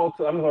ball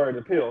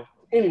to Pill,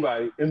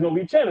 anybody, it's going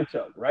to be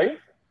Chanenchuk, right?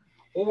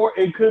 Or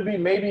it could be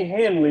maybe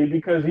Hanley,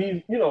 because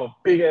he's,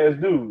 big-ass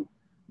dude.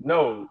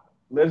 No,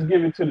 let's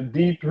give it to the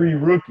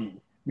D3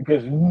 rookie,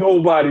 because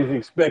nobody's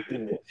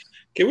expecting this.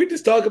 Can we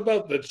just talk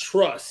about the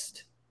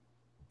trust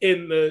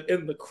in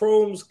the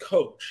Chrome's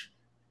coach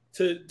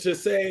to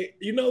say,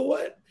 you know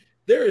what?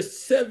 There is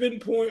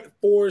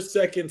 7.4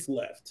 seconds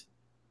left.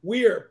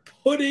 We are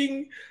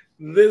putting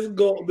this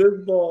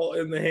ball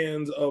in the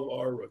hands of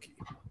our rookie.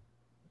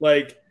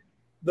 Like,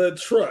 the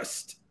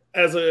trust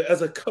as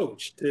a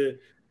coach to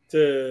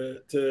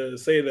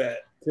say that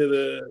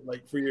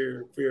for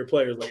your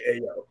players, like, hey,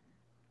 yo.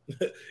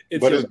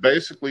 It's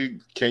basically,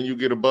 can you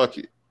get a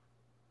bucket?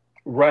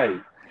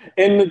 Right.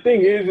 And the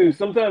thing is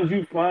sometimes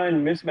you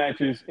find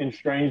mismatches in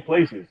strange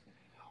places.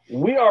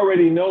 We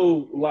already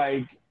know,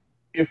 like,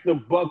 if the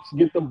Bucks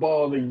get the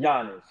ball to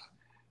Giannis,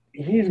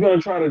 he's going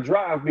to try to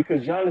drive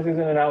because Giannis isn't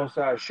an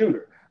outside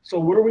shooter. So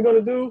what are we going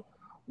to do?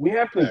 We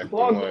have to Back the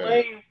clog the lane.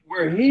 lane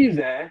where he's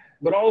at,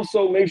 but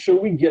also make sure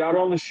we get out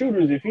on the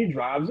shooters if he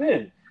drives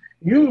in.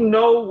 You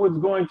know what's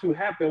going to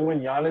happen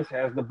when Giannis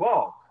has the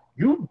ball.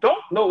 You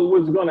don't know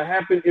what's going to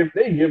happen if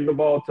they give the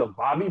ball to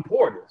Bobby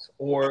Portis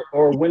or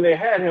when they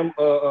had him,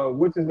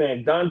 what's his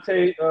name,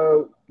 Dante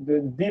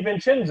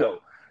DiVincenzo.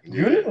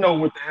 You didn't know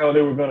what the hell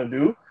they were going to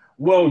do.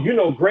 Well, you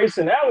know,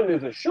 Grayson Allen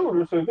is a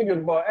shooter, so if they get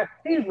the ball,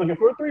 he's looking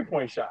for a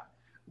three-point shot.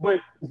 But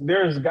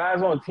there's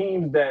guys on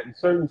teams that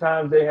certain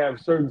times they have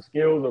certain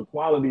skills or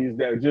qualities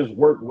that just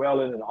work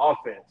well in an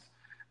offense.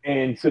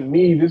 And to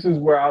me, this is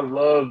where I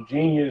love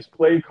genius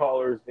play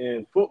callers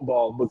in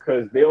football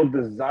because they'll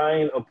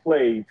design a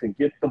play to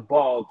get the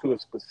ball to a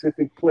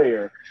specific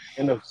player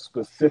in a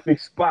specific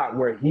spot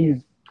where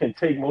he can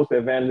take most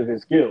advantage of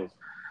his skills.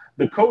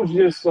 The coach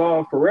just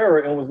saw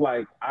Ferreira and was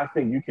like, I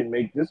think you can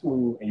make this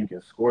move and you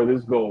can score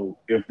this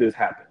goal if this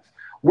happens.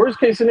 Worst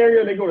case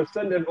scenario, they go to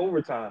sudden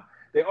overtime.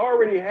 They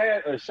already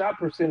had a shot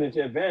percentage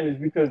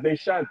advantage because they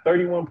shot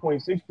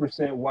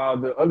 31.6% while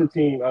the other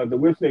team, the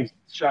Whipsnakes,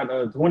 shot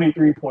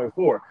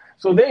 23.4%.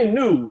 So they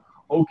knew,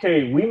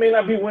 okay, we may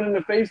not be winning the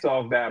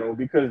faceoff battle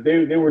because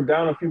they were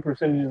down a few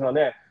percentages on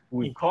that.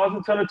 We caused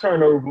a ton of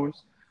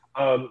turnovers.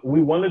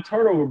 We won the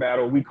turnover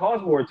battle. We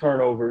caused more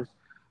turnovers.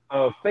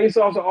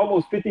 Face-offs are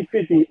almost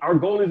 50-50. Our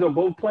goalies are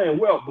both playing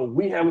well, but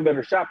we have a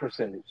better shot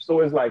percentage. So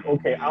it's like,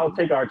 okay, I'll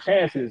take our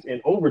chances in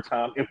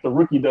overtime if the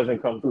rookie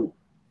doesn't come through.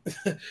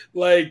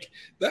 Like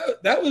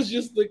that was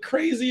just the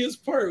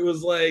craziest part. It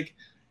was like,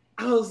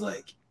 I was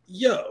like,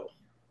 yo,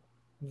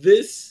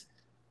 it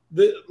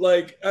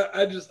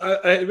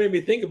made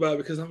me think about it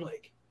because I'm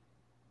like,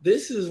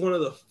 this is one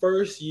of the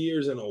first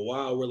years in a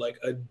while where like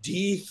a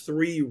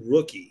D3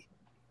 rookie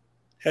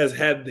has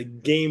had the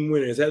game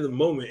winner, has had the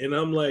moment. And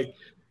I'm like,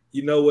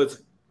 you know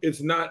what's, it's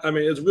not, I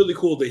mean, it's really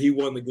cool that he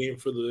won the game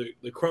for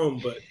the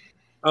Chrome, but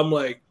I'm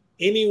like,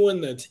 anyone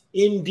that's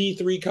in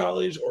D3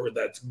 college or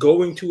that's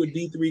going to a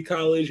D3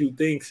 college who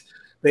thinks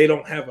they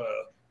don't have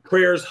a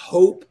prayer's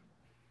hope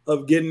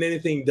of getting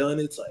anything done,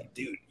 it's like,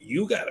 dude,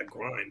 you got to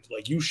grind.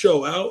 Like, you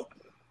show out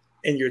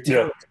and your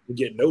talent will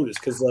get noticed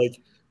because, like,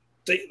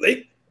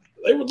 they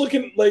were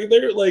looking like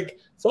they're like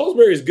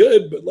Salisbury's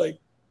good, but, like,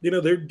 you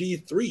know, they're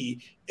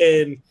D3.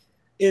 And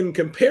in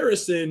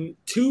comparison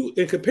to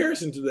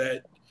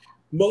that,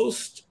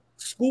 most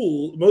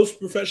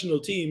professional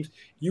teams,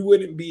 you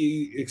wouldn't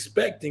be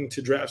expecting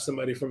to draft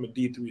somebody from a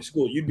D3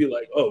 school. You'd be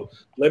like, oh,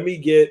 let me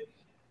get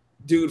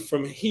dude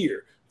from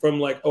here, from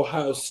like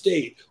Ohio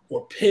State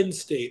or Penn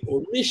State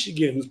or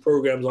Michigan, whose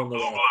program's on the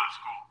line.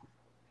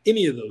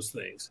 Any of those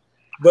things.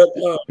 But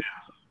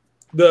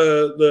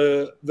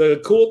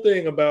the cool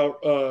thing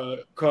about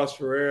Cross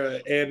Ferreira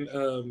and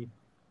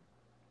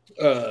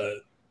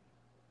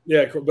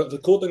but the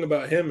cool thing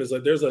about him is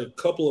like there's a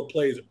couple of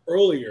plays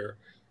earlier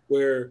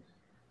where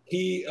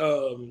he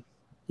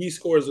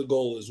scores a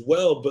goal as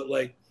well. But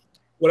like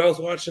when I was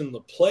watching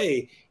the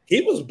play,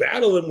 he was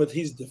battling with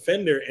his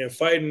defender and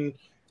fighting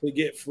to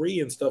get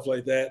free and stuff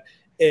like that.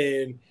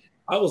 And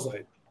I was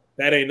like,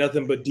 that ain't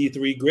nothing but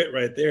D3 grit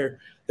right there.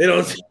 They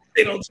don't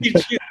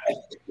teach you that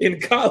in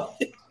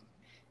college.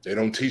 They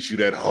don't teach you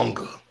that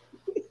hunger.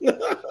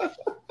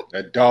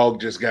 That dog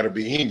just got to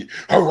be in you.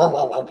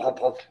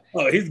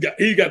 Oh, he got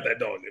that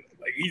dog in him.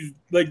 Like he's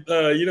like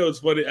you know, it's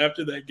funny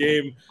after that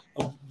game,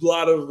 a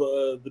lot of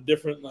the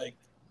different like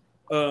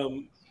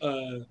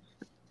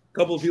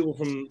couple of people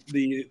from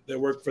that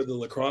work for the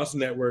lacrosse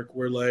network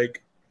were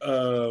like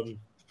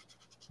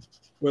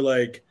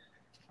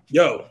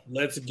yo,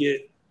 let's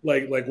get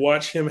like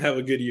watch him have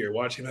a good year,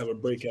 watch him have a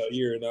breakout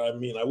year. And I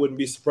mean, I wouldn't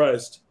be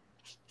surprised.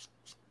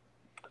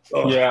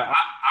 Yeah,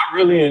 I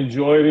really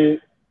enjoyed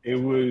it. It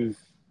was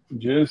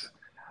just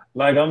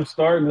like I'm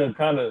starting to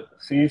kind of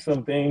see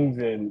some things,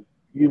 and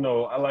you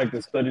know, I like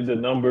to study the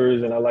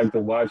numbers, and I like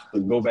to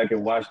go back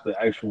and watch the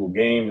actual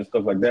game and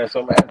stuff like that.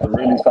 So I'm gonna have to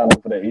really sign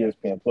up for that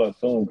ESPN Plus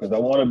soon because I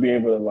want to be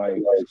able to like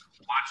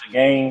watch a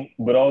game,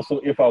 but also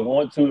if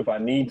I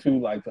need to,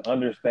 like to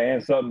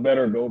understand something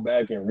better, go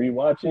back and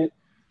rewatch it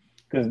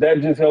because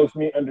that just helps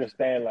me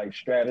understand like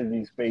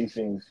strategy,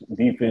 spacing,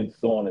 defense,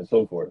 so on and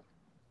so forth.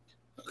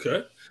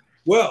 Okay.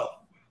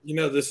 Well, you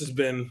know, this has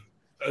been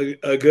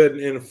a good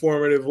and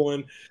informative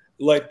one.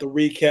 Like the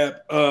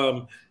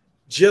recap.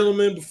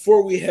 Gentlemen,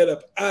 before we head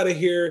up out of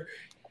here,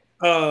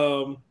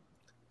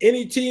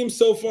 any teams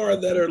so far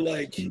that are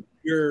like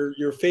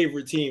your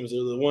favorite teams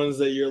or the ones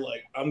that you're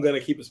like, I'm going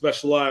to keep a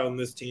special eye on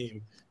this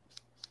team?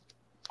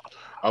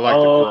 I like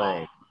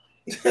the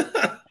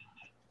Chrome.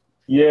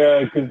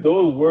 Yeah, because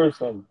those were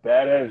some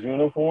badass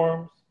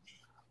uniforms.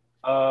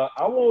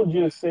 I won't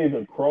just say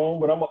the Chrome,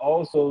 but I'm going to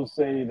also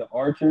say the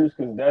Archers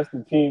because that's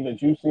the team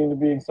that you seem to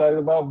be excited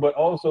about, but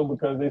also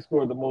because they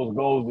scored the most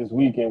goals this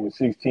weekend with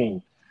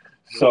 16.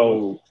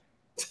 So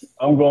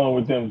I'm going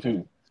with them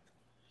too.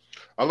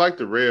 I like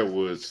the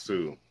Redwoods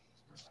too.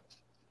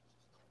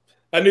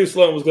 I knew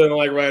Sloan was going to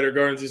like Ryder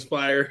Garnsey's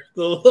Fire.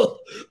 That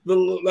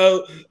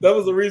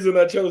was the reason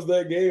I chose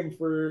that game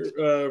for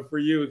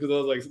you, because I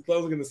was like,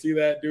 Sloan's going to see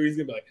that, dude. He's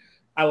going to be like,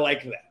 I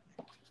like that.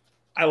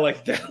 I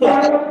like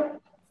that.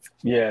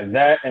 Yeah,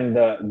 that and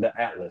the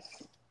Atlas.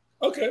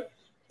 Okay.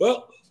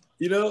 Well,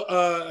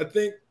 I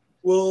think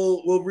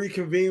we'll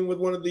reconvene with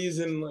one of these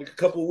in like a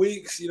couple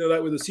weeks.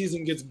 That way the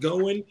season gets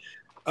going.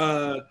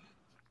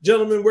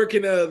 Gentlemen, where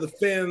can the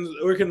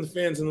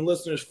fans and the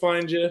listeners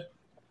find you?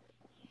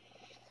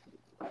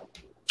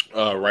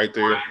 Right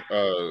there.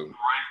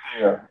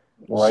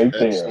 Right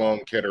there. Sloan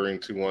Kettering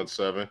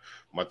 217.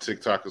 My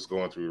TikTok is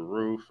going through the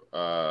roof.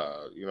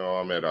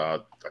 I'm at I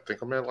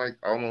think I'm at like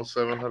almost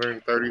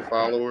 730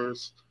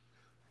 followers.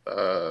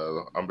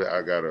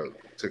 I got a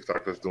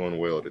TikTok that's doing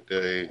well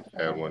today.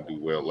 Had one do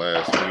well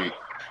last week.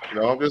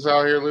 I'm just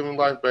out here living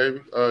life, baby.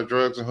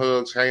 Drugs and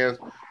hugs, hands,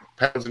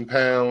 pounds and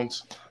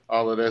pounds,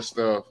 all of that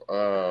stuff.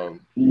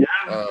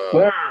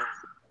 Sir.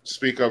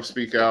 Speak up,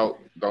 speak out.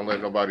 Don't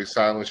let nobody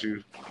silence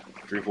you.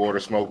 Drink water,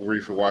 smoke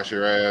reefer, wash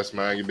your ass,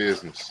 mind your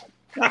business.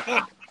 All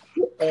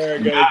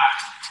right, guys.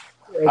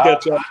 I'll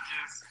catch y'all.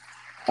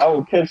 I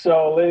will catch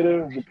y'all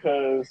later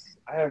because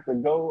I have to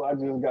go. I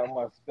just got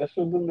my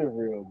special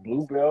delivery of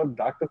Bluebell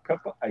Dr.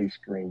 Pepper ice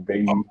cream,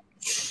 baby. I'm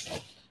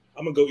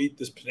going to go eat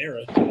this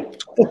Panera.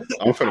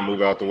 I'm finna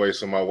move out the way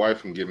so my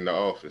wife can get in the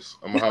office.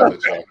 I'm going to holler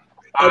at y'all.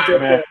 All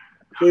right, man.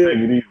 Take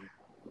it easy.